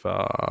with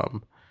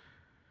what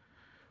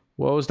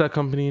was that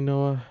company,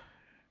 Noah?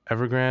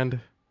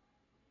 Evergrande.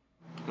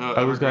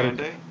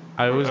 Evergrande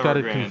I or always got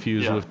it Evergrande?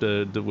 confused Yeah.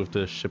 with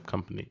the ship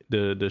company,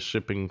 the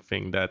shipping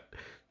thing that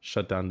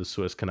shut down the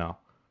Suez Canal.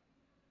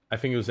 I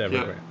think it was Yep.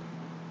 Evergrande.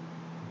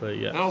 But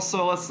yes. And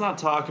also, let's not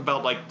talk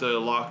about like the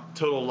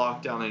total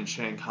lockdown in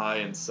Shanghai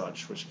and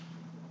such. Which,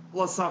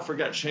 let's not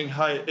forget,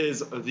 Shanghai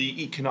is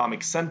the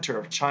economic center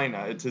of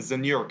China. It is the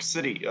New York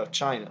City of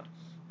China,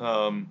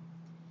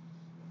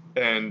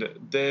 and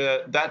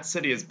that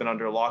city has been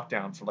under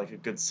lockdown for like a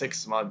good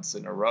 6 months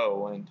in a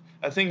row. And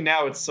I think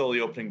now it's slowly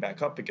opening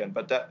back up again.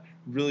 But that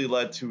really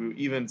led to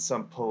even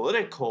some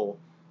political.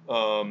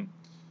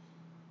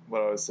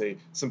 What I would say,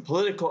 some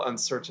political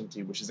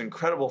uncertainty, which is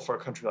incredible for a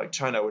country like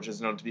China, which is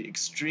known to be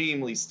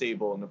extremely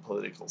stable in a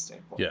political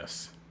standpoint.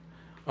 Yes.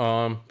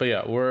 But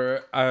yeah,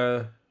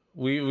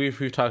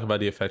 we've talked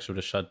about the effects of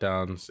the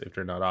shutdowns. If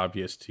they're not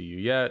obvious to you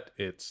yet,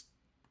 it's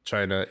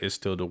China is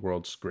still the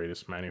world's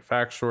greatest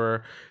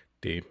manufacturer.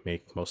 They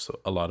make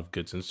a lot of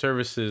goods and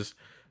services.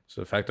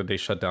 So the fact that they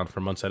shut down for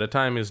months at a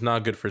time is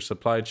not good for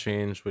supply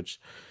chains, which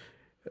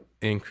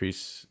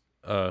increase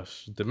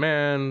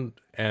demand,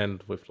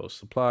 and with low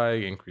supply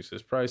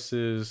increases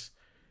prices,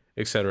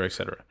 etc.,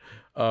 etc.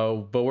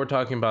 But we're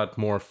talking about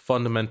more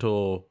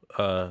fundamental,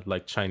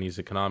 like Chinese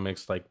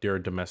economics, like their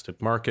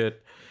domestic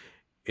market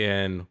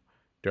and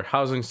their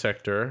housing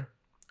sector.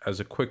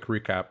 As a quick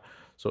recap,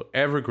 so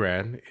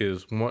Evergrande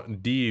is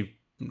the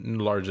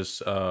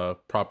largest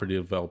property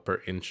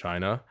developer in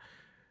China,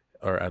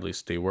 or at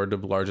least they were the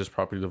largest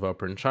property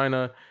developer in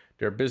China.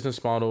 Their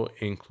business model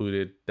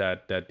included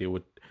that they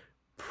would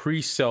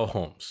pre-sell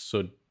homes.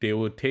 So they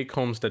would take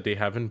homes that they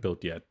haven't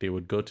built yet. They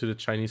would go to the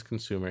Chinese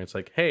consumer. It's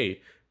like,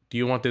 hey, do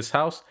you want this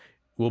house?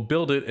 We'll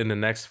build it in the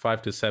next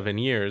 5 to 7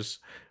 years,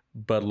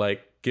 but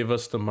like give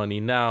us the money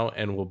now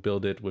and we'll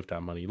build it with that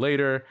money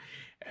later.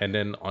 And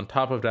then on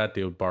top of that,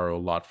 they would borrow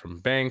a lot from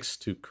banks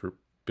to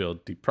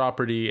build the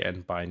property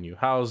and buy new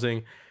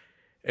housing,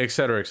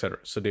 etc., etc.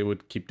 So they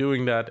would keep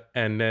doing that.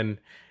 And then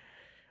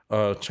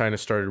China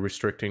started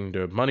restricting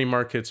the money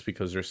markets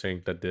because they're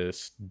saying that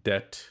this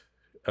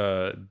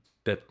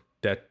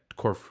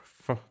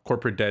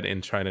corporate debt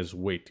in China is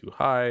way too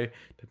high,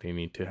 that they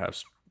need to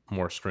have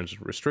more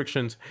stringent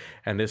restrictions.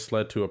 And this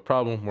led to a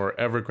problem where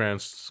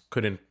Evergrande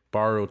couldn't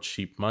borrow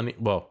cheap money.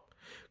 Well,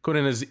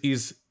 couldn't as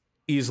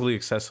easily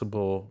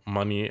accessible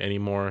money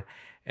anymore.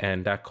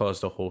 And that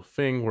caused a whole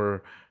thing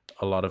where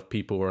a lot of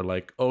people were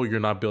like, oh,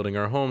 you're not building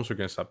our homes. We're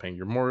going to stop paying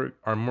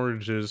our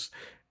mortgages.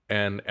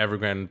 And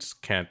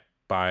Evergrande can't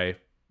buy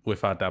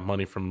without that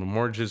money from the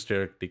mortgages.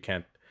 They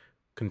can't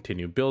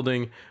continue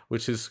building,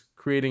 which is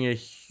creating a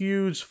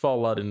huge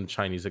fallout in the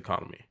Chinese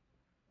economy.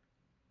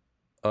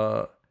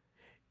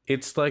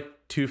 It's like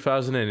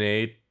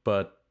 2008,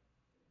 but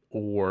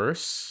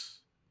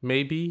worse,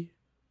 maybe.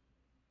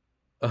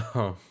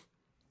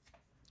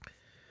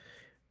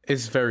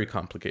 It's very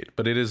complicated,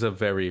 but it is a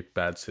very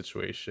bad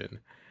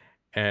situation.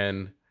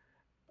 And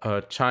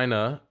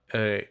China,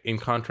 in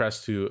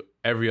contrast to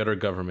every other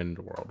government in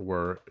the world,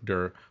 where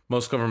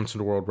most governments in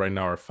the world right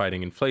now are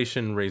fighting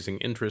inflation, raising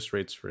interest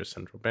rates for a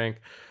central bank,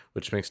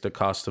 which makes the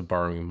cost of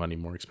borrowing money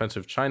more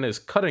expensive. China is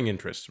cutting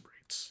interest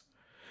rates,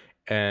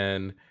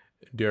 and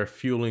they're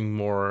fueling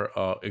more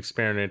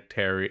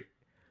expansionary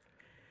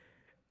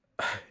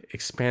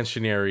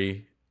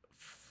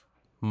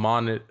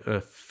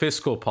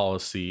fiscal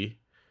policy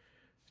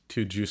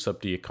to juice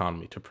up the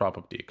economy, to prop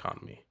up the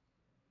economy.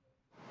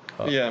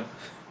 Yeah.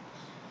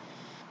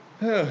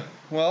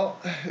 Well,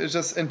 it's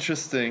just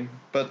interesting,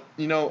 but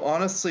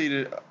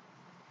honestly,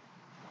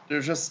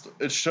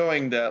 it's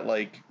showing that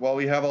like while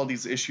we have all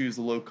these issues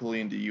locally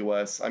in the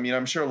U.S., I mean,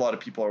 I'm sure a lot of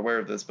people are aware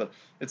of this, but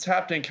it's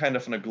happening kind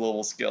of on a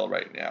global scale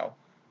right now.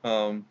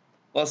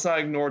 Let's not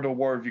ignore the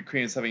war of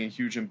Ukraine is having a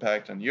huge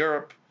impact on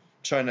Europe.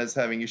 China is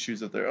having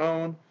issues of their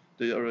own.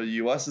 The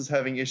U.S. is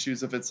having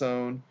issues of its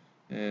own,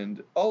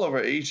 and all over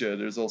Asia,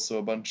 there's also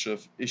a bunch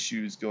of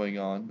issues going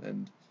on.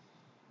 And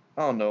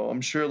I don't know.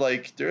 I'm sure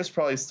like there's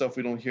probably stuff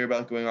we don't hear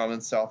about going on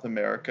in South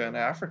America and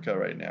Africa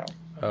right now.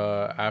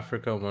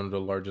 Africa, one of the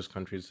largest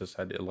countries, has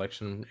had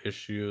election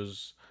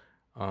issues.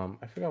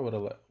 I forgot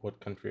what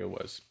country it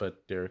was,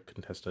 but there are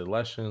contested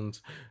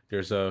elections.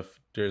 There's a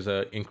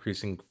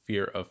increasing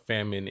fear of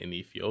famine in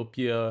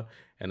Ethiopia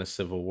and a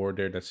civil war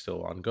there that's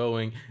still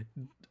ongoing.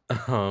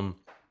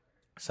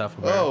 South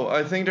America. Oh,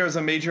 I think there's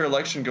a major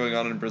election going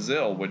on in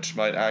Brazil, which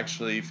might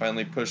actually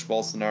finally push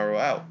Bolsonaro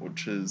out,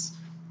 which is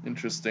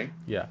interesting.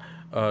 Yeah,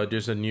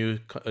 there's a new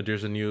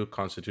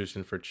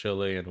constitution for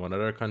Chile and one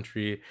other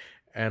country,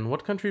 and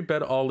what country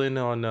bet all in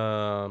on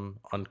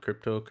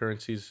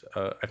cryptocurrencies?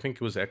 I think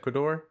it was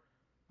Ecuador.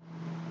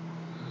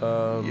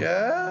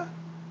 Yeah.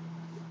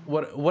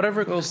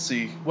 Whatever. We'll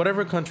see.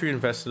 Whatever country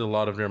invested a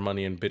lot of their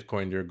money in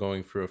Bitcoin, they're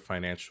going through a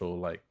financial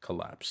like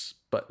collapse.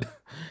 But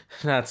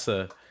that's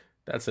a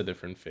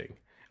different thing.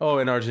 Oh,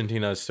 and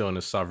Argentina is still in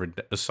a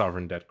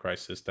sovereign debt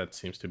crisis that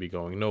seems to be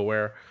going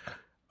nowhere.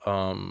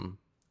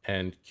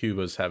 and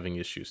Cuba's having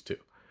issues too.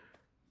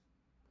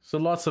 So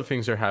lots of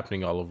things are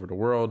happening all over the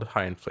world.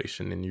 High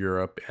inflation in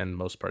Europe and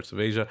most parts of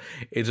Asia.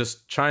 It's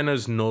just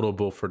China's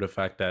notable for the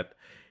fact that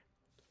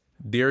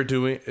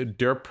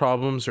their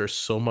problems are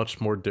so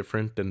much more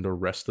different than the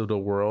rest of the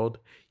world,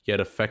 yet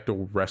affect the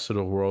rest of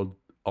the world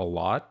a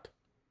lot.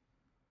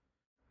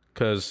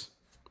 Because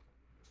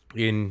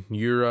in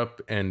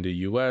Europe and the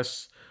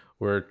US,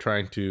 we're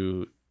trying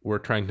to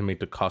make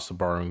the cost of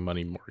borrowing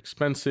money more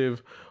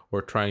expensive.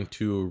 We're trying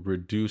to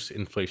reduce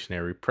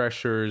inflationary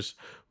pressures.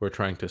 We're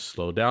trying to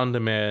slow down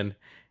demand.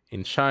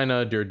 In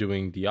China, they're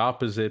doing the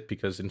opposite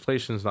because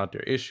inflation is not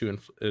their issue.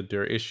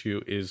 Their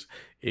issue is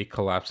a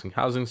collapsing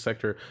housing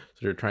sector.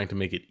 So they're trying to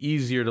make it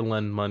easier to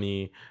lend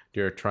money.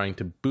 They're trying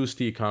to boost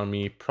the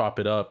economy, prop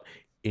it up,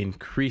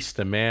 increase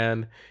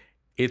demand.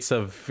 It's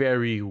a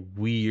very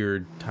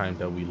weird time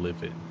that we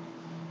live in.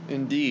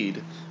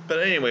 Indeed.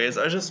 But anyways,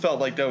 I just felt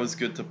like that was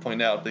good to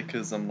point out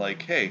because I'm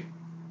like, hey,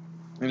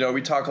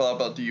 we talk a lot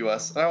about the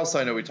U.S. And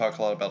I know we talk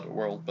a lot about the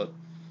world, but,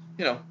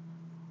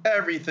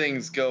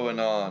 everything's going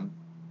on.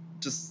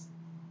 Just,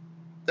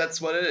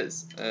 that's what it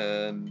is.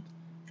 And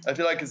I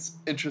feel like it's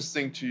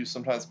interesting to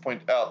sometimes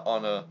point out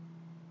on a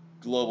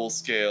global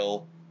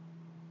scale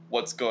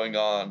what's going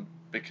on,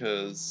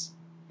 because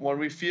when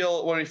we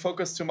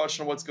focus too much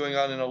on what's going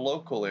on in a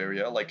local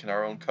area, like in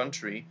our own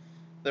country,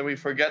 then we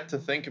forget to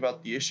think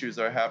about the issues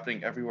that are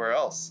happening everywhere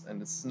else.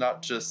 And it's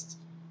not just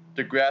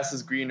the grass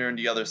is greener on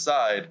the other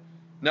side.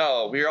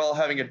 No, we're all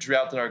having a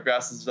drought and our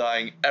grass is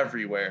dying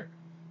everywhere.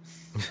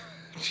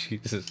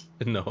 Jesus,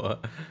 Noah.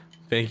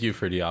 Thank you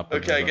for the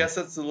optimism. Okay, I guess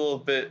that's a little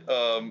bit,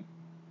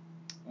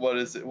 what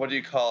is it? What do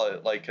you call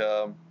it? Like,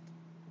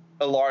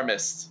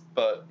 alarmist.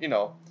 But,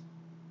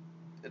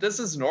 this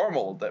is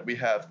normal that we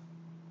have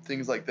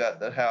things like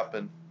that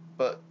happen.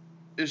 But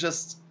it's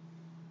just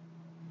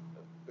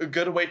a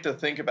good way to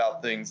think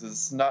about things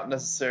is not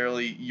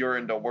necessarily you're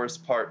in the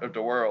worst part of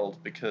the world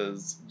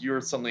because you're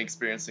suddenly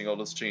experiencing all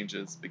those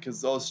changes, because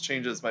those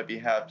changes might be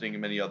happening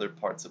in many other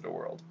parts of the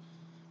world.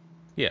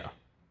 Yeah.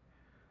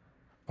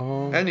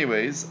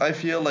 Anyways, I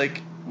feel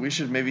like we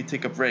should maybe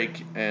take a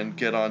break and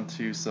get on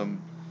to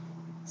some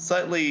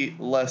slightly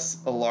less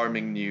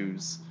alarming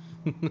news.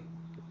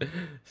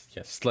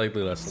 Yes,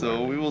 slightly less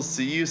alarming. So we will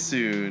see you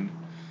soon.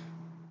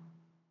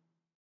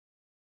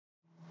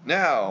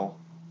 Now,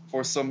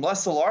 for some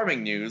less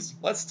alarming news,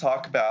 let's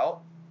talk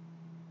about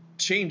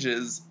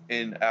changes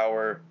in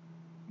our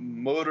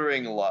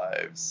motoring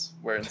lives,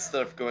 where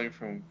instead of going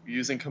from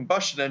using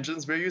combustion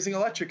engines, we're using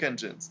electric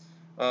engines.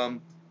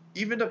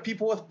 Even the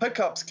people with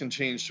pickups can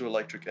change to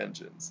electric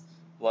engines.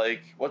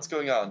 Like, what's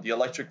going on? The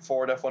electric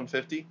Ford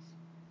F-150?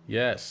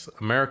 Yes,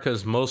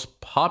 America's most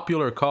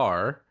popular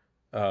car,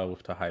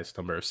 with the highest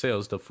number of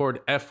sales, the Ford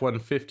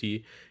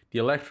F-150, the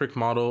electric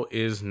model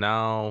is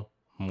now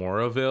more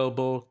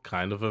available,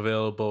 kind of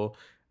available,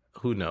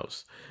 who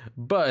knows.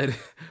 But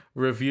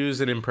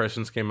reviews and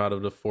impressions came out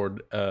of the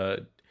Ford,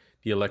 the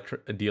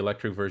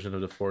electric version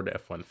of the Ford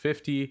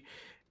F-150,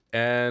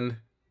 and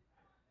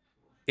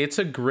it's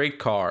a great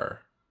car,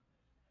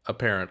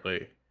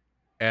 apparently,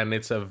 and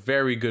it's a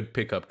very good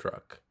pickup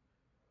truck.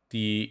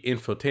 The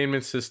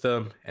infotainment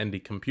system and the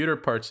computer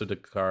parts of the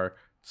car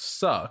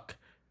suck,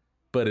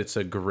 but it's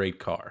a great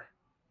car.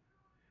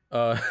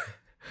 Noah,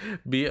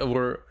 you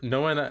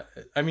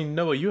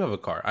have a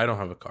car. I don't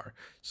have a car,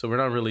 so we're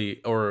not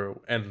really,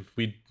 and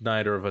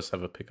neither of us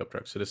have a pickup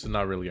truck, so this is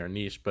not really our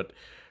niche. But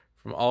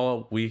from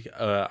all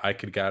I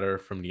could gather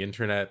from the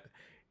internet,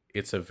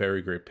 it's a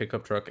very great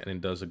pickup truck and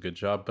it does a good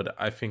job. But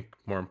I think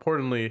more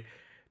importantly,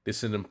 this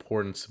is an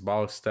important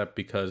symbolic step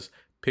because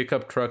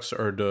pickup trucks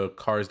are the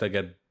cars that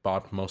get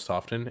bought most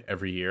often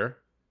every year.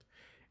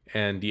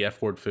 And the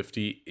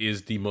F-150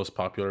 is the most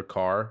popular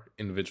car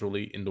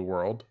individually in the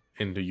world,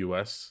 in the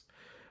US.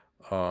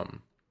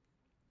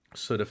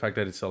 So the fact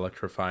that it's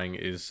electrifying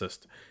it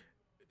just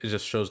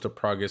shows the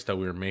progress that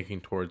we're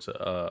making towards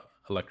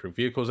electric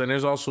vehicles. And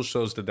it also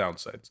shows the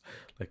downsides.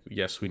 Like,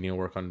 yes, we need to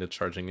work on the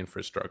charging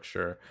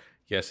infrastructure.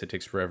 Yes, it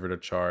takes forever to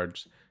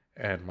charge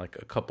and like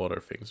a couple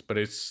other things. But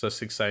it's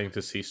just exciting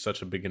to see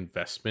such a big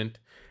investment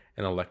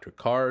in electric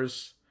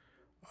cars.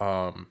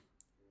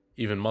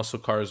 Even muscle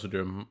cars with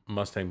their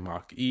Mustang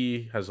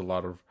Mach-E has a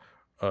lot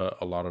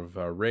of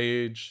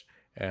rage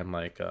and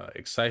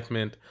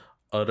excitement.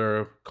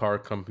 Other car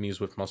companies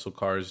with muscle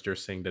cars, they're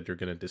saying that they're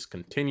going to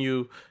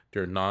discontinue.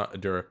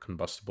 They're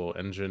combustible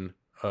engine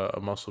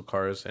muscle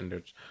cars, and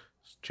they're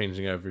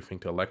changing everything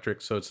to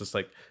electric. So it's just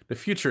like the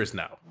future is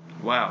now.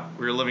 Wow,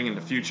 we're living in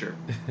the future.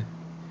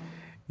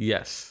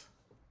 Yes.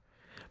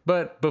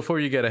 But before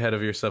you get ahead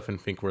of yourself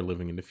and think we're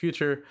living in the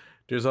future,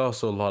 there's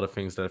also a lot of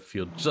things that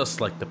feel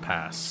just like the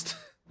past.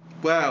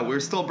 Wow, we're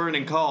still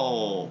burning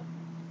coal.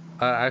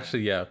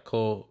 Actually, yeah,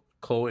 coal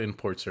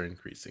imports are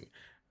increasing.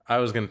 I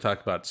was going to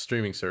talk about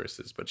streaming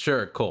services, but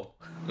sure, coal.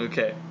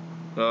 Okay.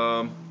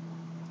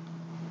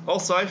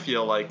 Also, I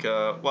feel like,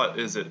 what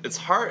is it?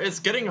 It's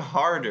getting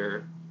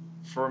harder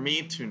for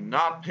me to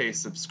not pay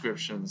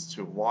subscriptions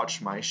to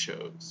watch my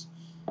shows.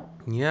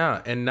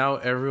 Yeah, and now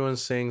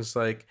everyone's saying it's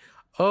like,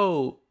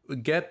 oh,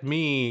 get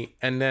me,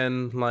 and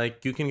then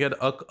like you can get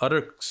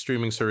other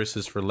streaming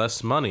services for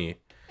less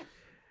money.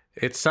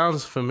 It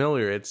sounds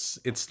familiar. It's.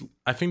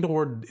 I think the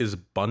word is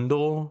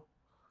bundle.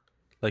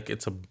 Like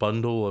it's a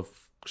bundle of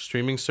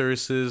streaming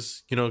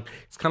services. You know,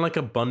 it's kind of like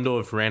a bundle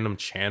of random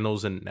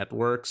channels and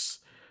networks,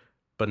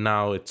 but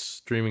now it's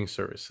streaming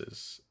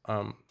services.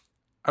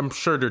 I'm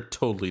sure they're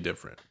totally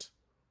different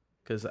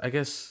because I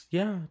guess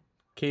yeah,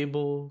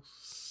 cable,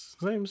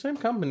 same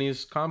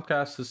companies.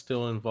 Comcast is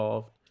still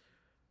involved.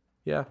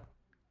 Yeah.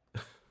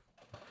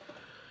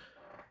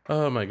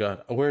 Oh my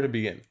god, where to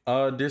begin?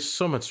 There's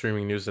so much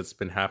streaming news that's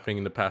been happening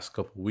in the past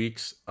couple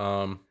weeks.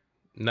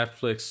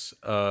 Netflix,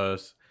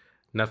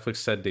 Netflix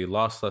said they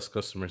lost less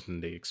customers than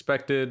they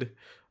expected.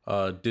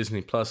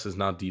 Disney Plus is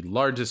now the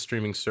largest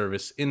streaming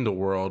service in the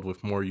world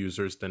with more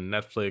users than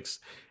Netflix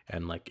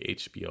and like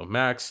HBO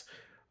Max.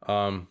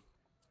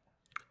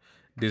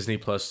 Disney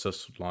Plus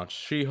just launched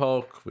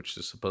She-Hulk, which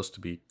is supposed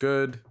to be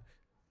good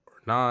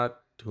or not.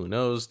 Who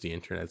knows? The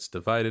internet's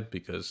divided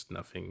because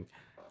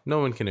no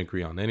one can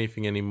agree on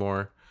anything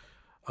anymore.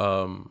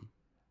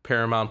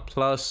 Paramount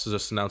Plus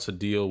just announced a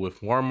deal with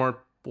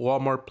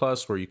Walmart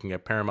Plus where you can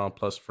get Paramount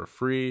Plus for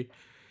free.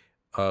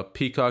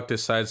 Peacock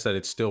decides that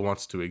it still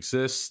wants to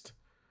exist.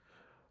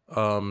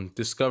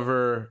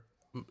 Discover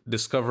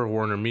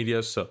Warner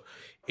Media. So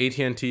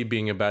AT&T,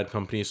 being a bad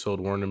company, sold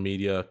Warner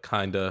Media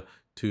kinda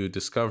to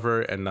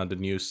Discover, and now the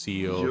new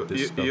CEO of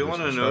Discover. You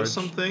want to know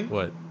something?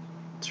 What?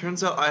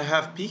 Turns out I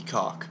have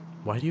Peacock.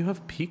 Why do you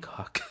have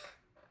Peacock?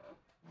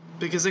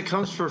 Because it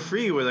comes for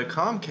free with a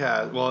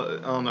Comcast. Well,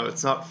 oh no,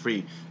 it's not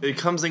free. It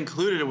comes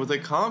included with a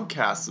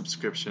Comcast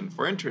subscription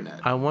for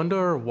internet. I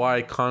wonder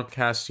why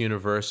Comcast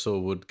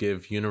Universal would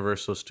give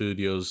Universal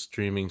Studios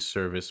streaming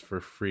service for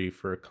free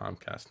for a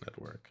Comcast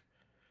network.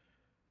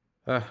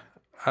 I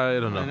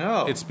don't know. I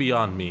know. It's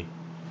beyond me.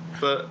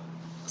 But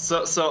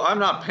so I'm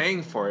not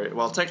paying for it.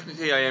 Well,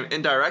 technically I am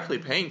indirectly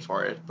paying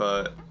for it,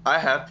 but I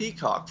have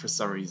Peacock for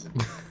some reason.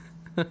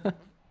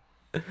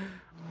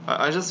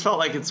 I just felt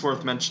like it's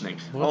worth mentioning.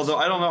 Although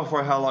I don't know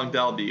for how long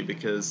that'll be,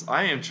 because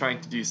I am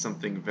trying to do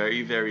something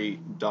very, very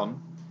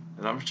dumb.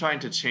 And I'm trying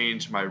to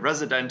change my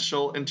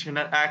residential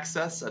internet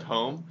access at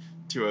home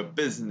to a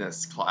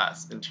business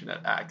class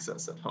internet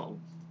access at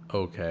home.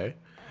 Okay.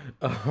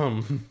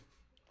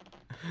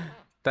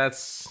 That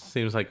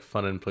seems like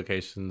fun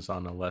implications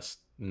on a less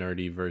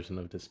nerdy version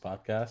of this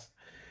podcast.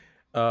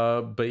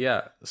 But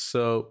yeah,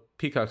 so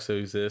Peacock still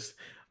exists.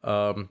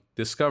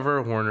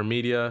 Discover, Warner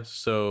Media.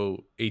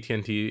 So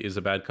AT&T is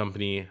a bad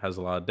company, has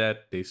a lot of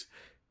debt. They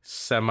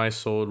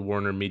semi-sold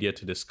Warner Media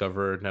to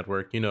Discover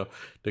Network. You know,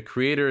 the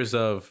creators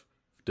of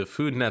the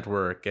Food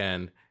Network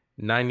and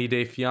 90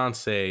 Day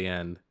Fiancé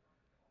and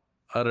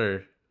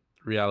other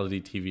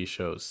reality TV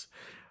shows.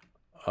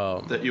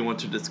 That you want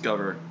to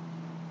discover.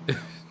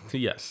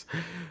 Yes.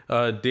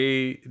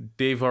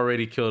 They've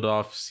already killed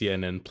off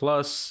CNN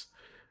Plus.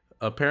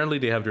 Apparently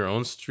they have their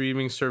own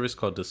streaming service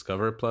called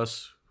Discover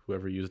Plus.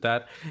 Whoever used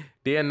that,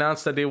 they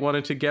announced that they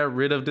wanted to get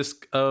rid of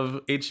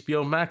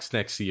HBO Max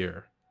next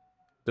year,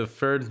 the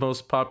third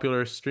most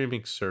popular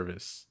streaming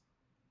service.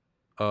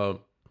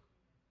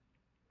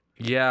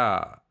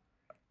 Yeah,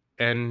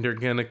 and they're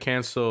gonna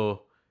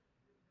cancel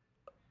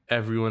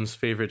everyone's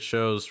favorite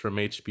shows from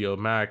HBO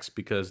Max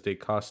because they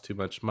cost too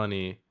much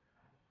money.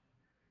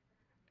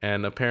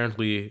 And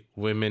apparently,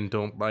 women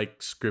don't like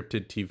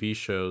scripted TV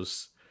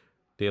shows;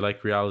 they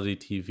like reality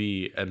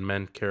TV, and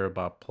men care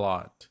about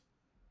plot.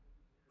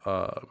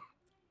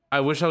 I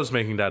wish I was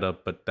making that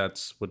up, but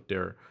that's what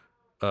their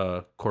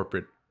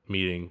corporate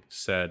meeting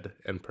said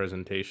and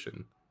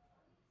presentation.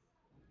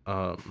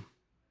 Yeah,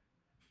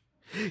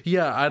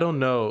 I don't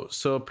know.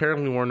 So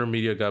apparently Warner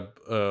Media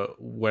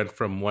went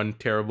from one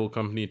terrible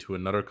company to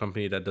another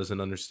company that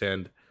doesn't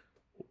understand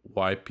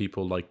why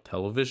people like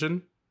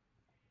television.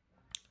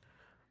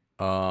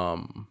 As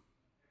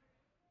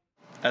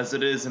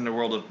it is in the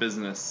world of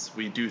business,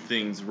 we do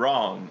things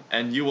wrong,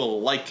 and you will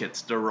like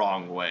it the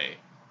wrong way.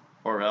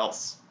 Or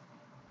else.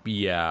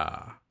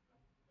 Yeah.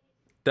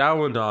 That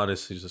one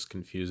honestly just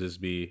confuses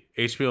me.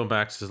 HBO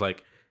Max is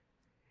like,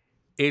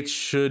 it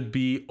should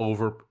be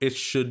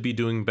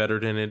doing better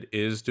than it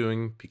is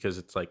doing because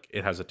it's like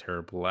it has a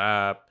terrible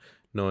app.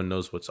 No one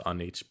knows what's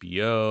on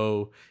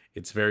HBO.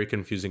 It's very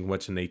confusing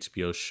what's an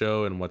HBO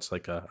show and what's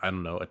like a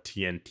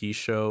TNT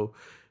show.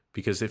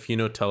 Because if you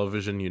know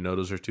television, you know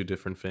those are two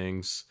different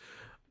things.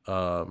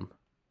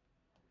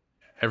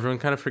 Everyone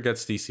kind of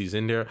forgets DC's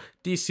in there.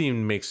 DC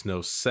makes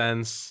no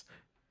sense,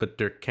 but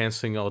they're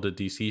canceling all the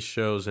DC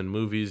shows and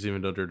movies,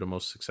 even though they're the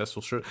most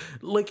successful show.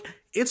 Like,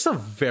 it's a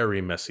very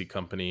messy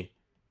company.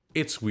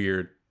 It's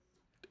weird,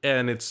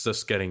 and it's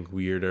just getting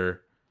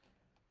weirder.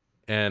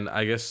 And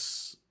I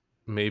guess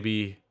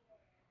maybe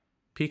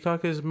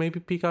Peacock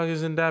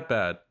isn't that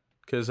bad,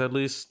 because at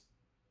least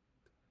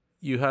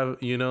you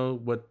know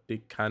what they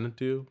kind of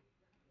do,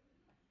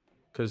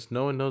 because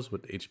no one knows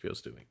what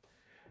HBO's doing.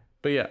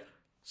 But yeah.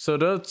 So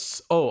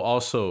that's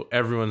also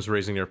everyone's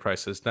raising their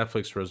prices.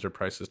 Netflix rose their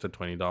prices to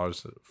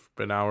 $20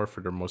 an hour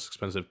for their most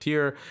expensive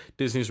tier.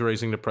 Disney's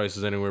raising the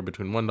prices anywhere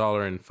between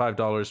 $1 and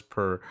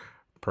 $5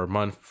 per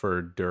month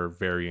for their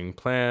varying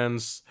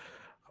plans.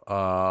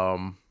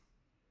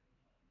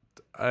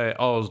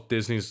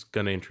 Disney's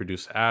gonna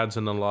introduce ads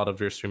in a lot of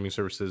their streaming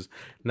services.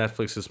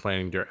 Netflix is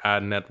planning their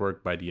ad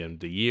network by the end of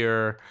the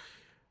year.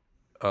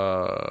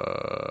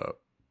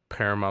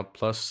 Paramount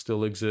Plus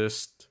still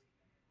exists.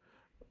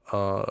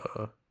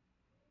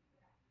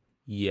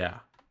 Yeah,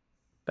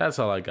 that's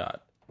all I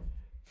got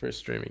for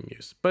streaming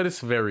news. But it's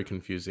very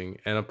confusing,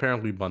 and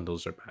apparently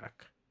bundles are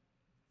back.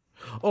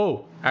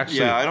 Oh, actually,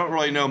 yeah, I don't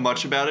really know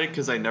much about it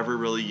because I never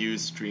really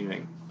use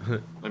streaming.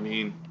 I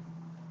mean,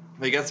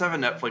 I guess I have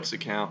a Netflix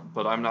account,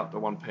 but I'm not the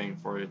one paying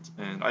for it,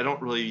 and I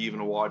don't really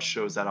even watch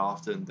shows that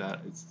often.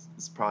 That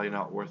it's probably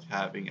not worth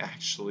having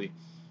actually.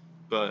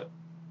 But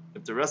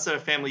if the rest of the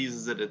family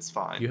uses it, it's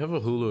fine. You have a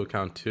Hulu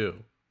account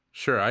too.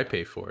 Sure, I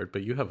pay for it,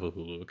 but you have a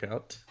Hulu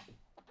account.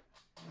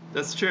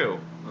 That's true.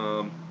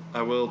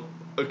 I will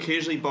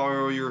occasionally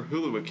borrow your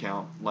Hulu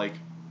account, like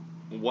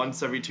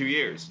once every 2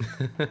 years.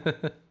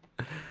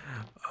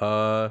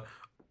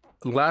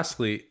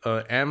 Lastly,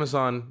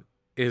 Amazon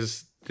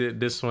is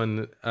this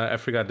one. I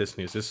forgot this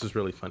news. This is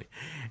really funny.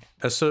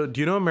 So, do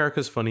you know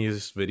America's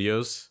Funniest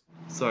Videos?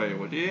 Sorry,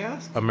 what did you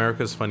ask?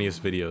 America's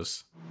Funniest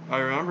Videos. I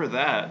remember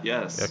that,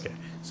 yes. Okay,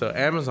 so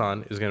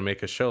Amazon is going to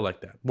make a show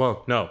like that.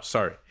 Well, no,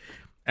 sorry.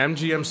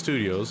 MGM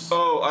Studios.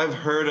 Oh, I've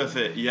heard of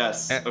it,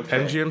 yes.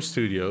 Okay. MGM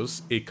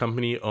Studios, a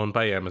company owned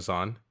by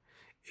Amazon,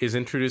 is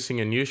introducing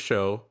a new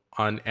show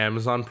on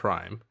Amazon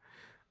Prime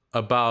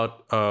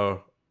about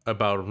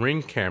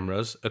Ring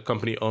cameras, a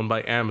company owned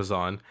by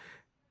Amazon,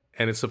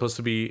 and it's supposed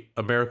to be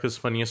America's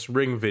Funniest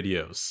Ring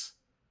Videos.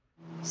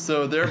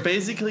 So they're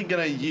basically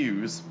going to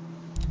use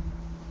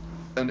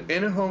an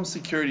in-home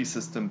security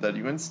system that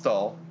you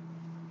install,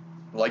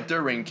 like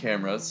their Ring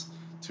cameras,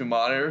 to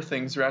monitor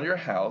things around your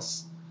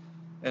house.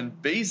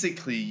 And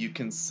basically, you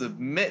can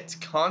submit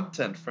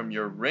content from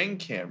your Ring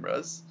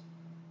cameras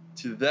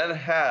to then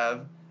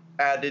have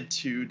added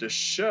to the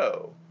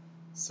show.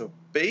 So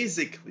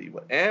basically,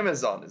 what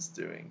Amazon is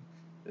doing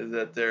is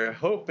that they're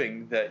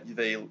hoping that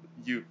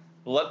you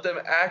let them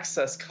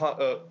access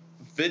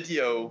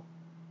video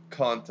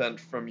content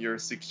from your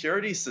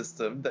security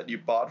system that you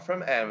bought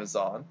from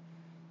Amazon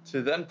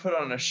to then put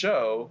on a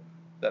show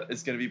that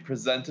is going to be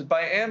presented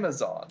by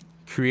Amazon.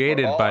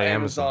 Created for all by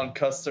Amazon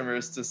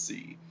customers to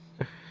see.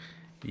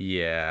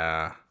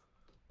 Yeah.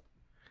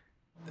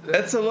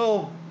 That's a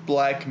little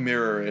Black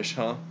Mirror-ish,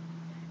 huh?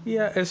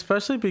 Yeah,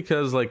 especially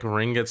because like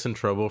Ring gets in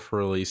trouble for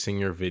releasing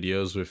your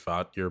videos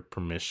without your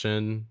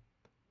permission,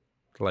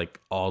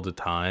 like all the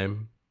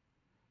time.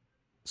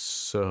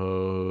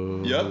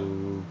 So Yep.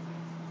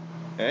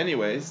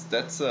 Anyways,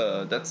 that's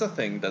a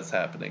thing that's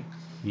happening.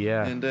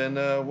 Yeah. And then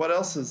what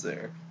else is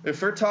there?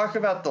 If we're talking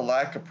about the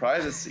lack of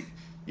privacy,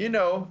 you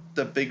know,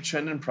 the big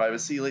trend in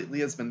privacy lately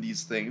has been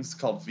these things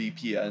called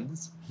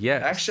VPNs.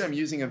 Yes. Actually, I'm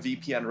using a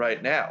VPN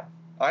right now.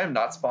 I am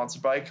not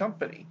sponsored by a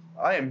company.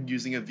 I am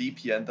using a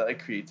VPN that I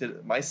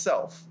created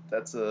myself.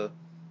 That's a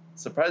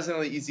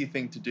surprisingly easy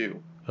thing to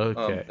do.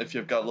 Okay. If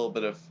you've got a little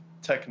bit of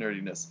tech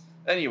nerdiness.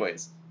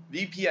 Anyways,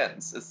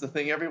 VPNs. It's the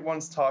thing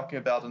everyone's talking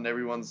about and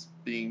everyone's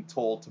being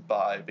told to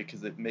buy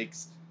because it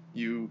makes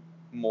you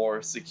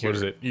more secure. What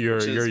is it?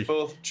 Which is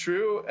both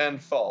true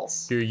and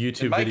false. Your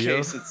YouTube In my video?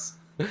 case, it's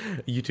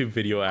YouTube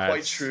video ads.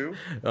 quite true.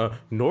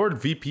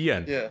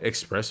 NordVPN, Yeah.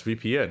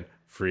 ExpressVPN,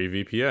 free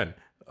VPN,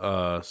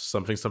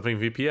 something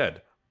VPN,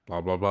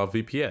 blah blah blah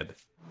VPN.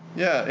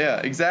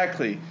 Yeah,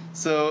 exactly.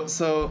 So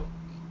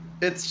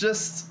it's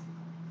just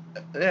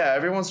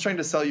everyone's trying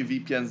to sell you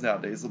VPNs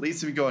nowadays. At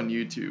least if you go on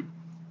YouTube,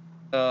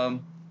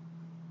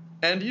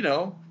 and you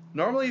know,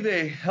 normally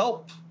they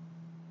help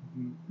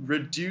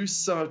reduce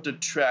some of the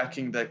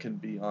tracking that can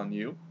be on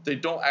you. They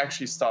don't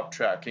actually stop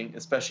tracking,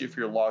 especially if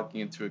you're logging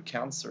into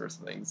accounts or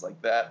things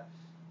like that.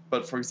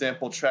 But for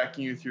example,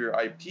 tracking you through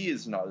your IP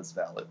is not as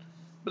valid.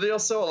 But they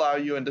also allow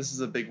you, and this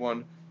is a big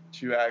one,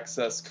 to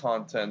access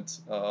content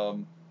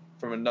from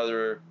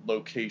another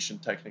location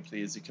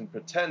technically, as you can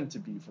pretend to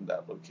be from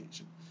that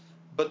location.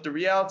 But the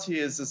reality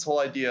is this whole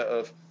idea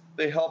of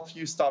they help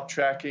you stop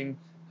tracking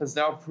has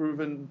now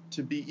proven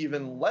to be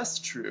even less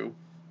true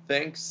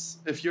thanks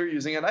if you're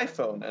using an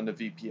iPhone and a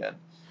VPN.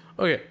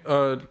 Okay,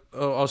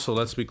 also,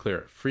 let's be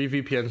clear. Free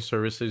VPN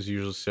services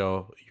usually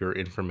sell your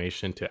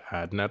information to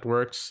ad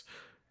networks.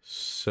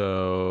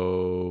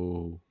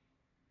 So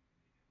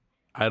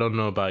I don't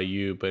know about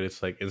you, but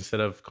it's like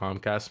instead of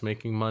Comcast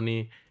making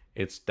money,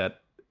 it's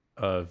that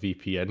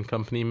VPN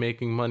company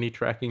making money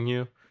tracking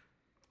you.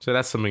 So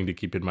that's something to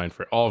keep in mind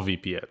for all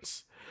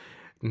VPNs.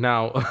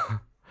 Now,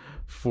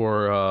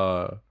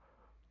 for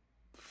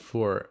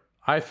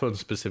iPhone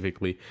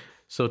specifically,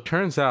 so it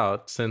turns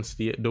out since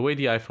the way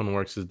the iPhone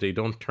works is they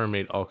don't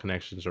terminate all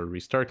connections or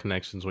restart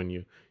connections when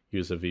you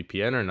use a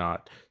VPN or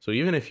not. So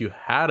even if you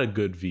had a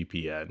good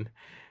VPN,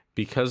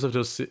 because of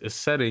those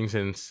settings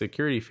and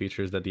security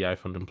features that the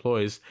iPhone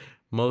employs,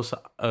 most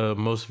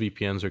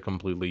VPNs are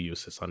completely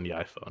useless on the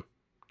iPhone.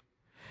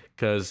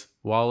 Because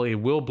while it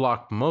will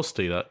block most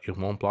data, it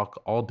won't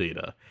block all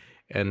data.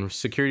 And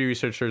security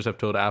researchers have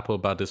told Apple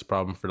about this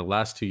problem for the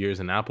last 2 years,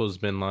 and Apple's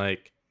been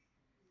like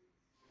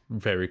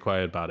very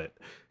quiet about it.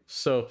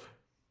 So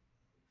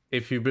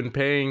if you've been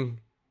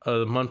paying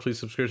a monthly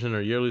subscription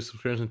or yearly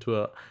subscription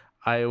to a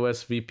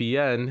iOS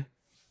VPN,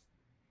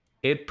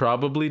 it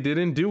probably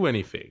didn't do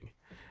anything.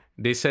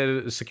 They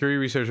said, security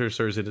researchers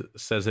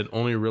says it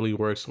only really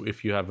works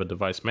if you have a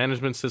device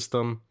management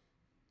system,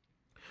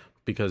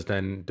 because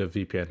then the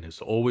VPN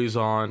is always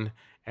on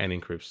and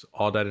encrypts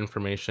all that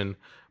information.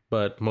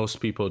 But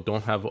most people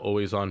don't have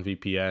always on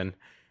VPN,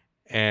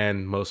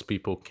 and most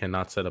people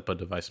cannot set up a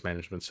device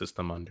management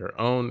system on their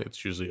own.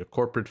 It's usually a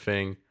corporate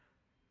thing.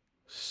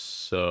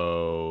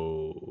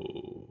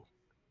 So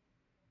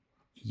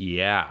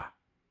yeah,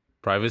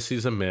 privacy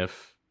is a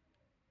myth.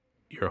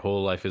 Your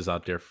whole life is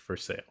out there for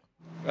sale.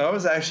 I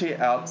was actually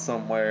out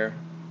somewhere,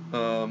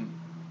 and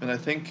I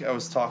think I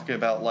was talking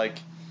about like,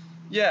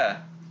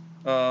 yeah,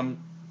 I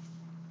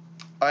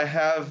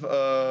have,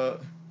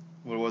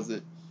 what was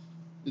it?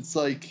 It's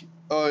like,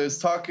 oh, I was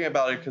talking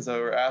about it because they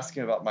were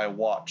asking about my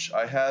watch.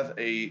 I have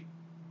a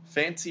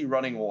fancy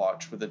running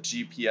watch with a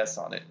GPS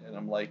on it, and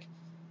I'm like,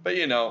 but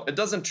you know, it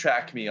doesn't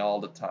track me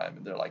all the time.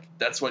 And they're like,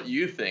 that's what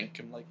you think.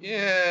 I'm like,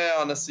 yeah,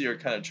 honestly, you're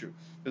kind of true.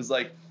 It was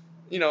like,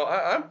 you know,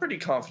 I'm pretty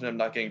confident I'm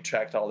not getting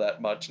tracked all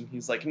that much. And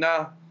he's like,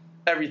 nah,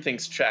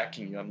 everything's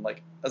tracking you. I'm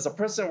like, as a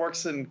person who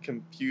works in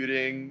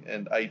computing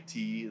and IT,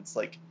 it's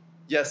like,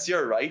 yes,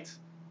 you're right.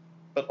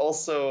 But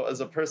also, as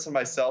a person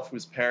myself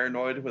who's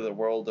paranoid with the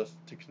world of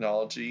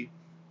technology,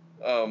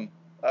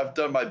 I've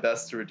done my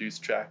best to reduce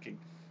tracking.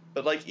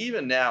 But like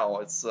even now,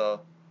 it's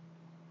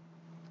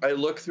I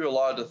look through a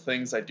lot of the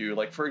things I do.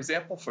 Like for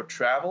example, for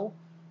travel,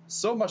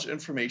 so much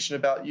information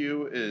about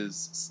you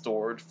is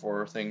stored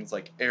for things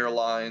like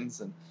airlines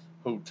and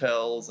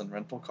hotels and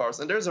rental cars,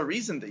 and there's a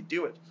reason they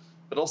do it.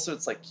 But also,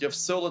 it's like you have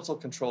so little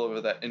control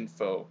over that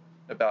info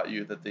about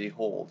you that they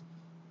hold,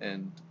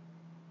 and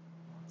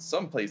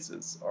some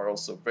places are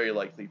also very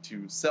likely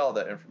to sell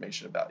that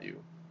information about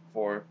you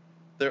for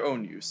their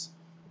own use.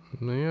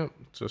 Yep,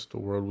 just the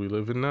world we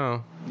live in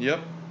now.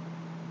 Yep.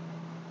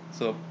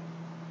 So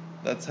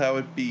that's how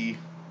it be.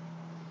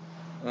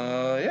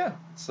 Yeah.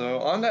 So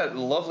on that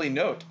lovely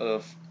note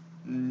of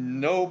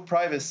no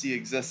privacy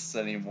exists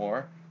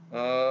anymore,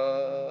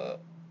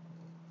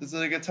 is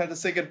it a good time to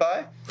say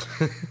goodbye?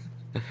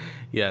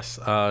 Yes.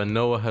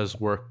 Noah has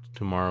work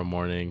tomorrow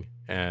morning,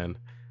 and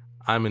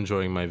I'm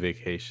enjoying my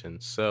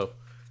vacation. So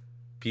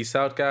peace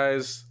out,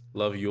 guys.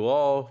 Love you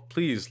all.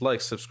 Please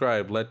like,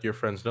 subscribe, let your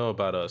friends know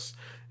about us.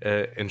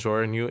 Enjoy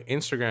our new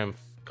Instagram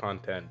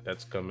content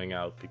that's coming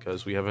out,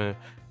 because we have an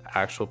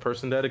actual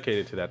person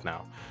dedicated to that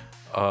now.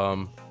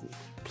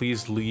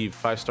 Please leave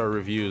 5-star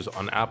reviews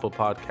on Apple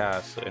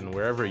Podcasts and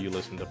wherever you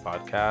listen to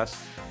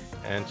podcasts,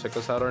 and check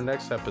us out our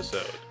next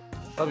episode.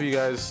 Love you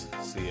guys.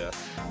 See ya.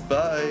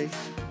 Bye.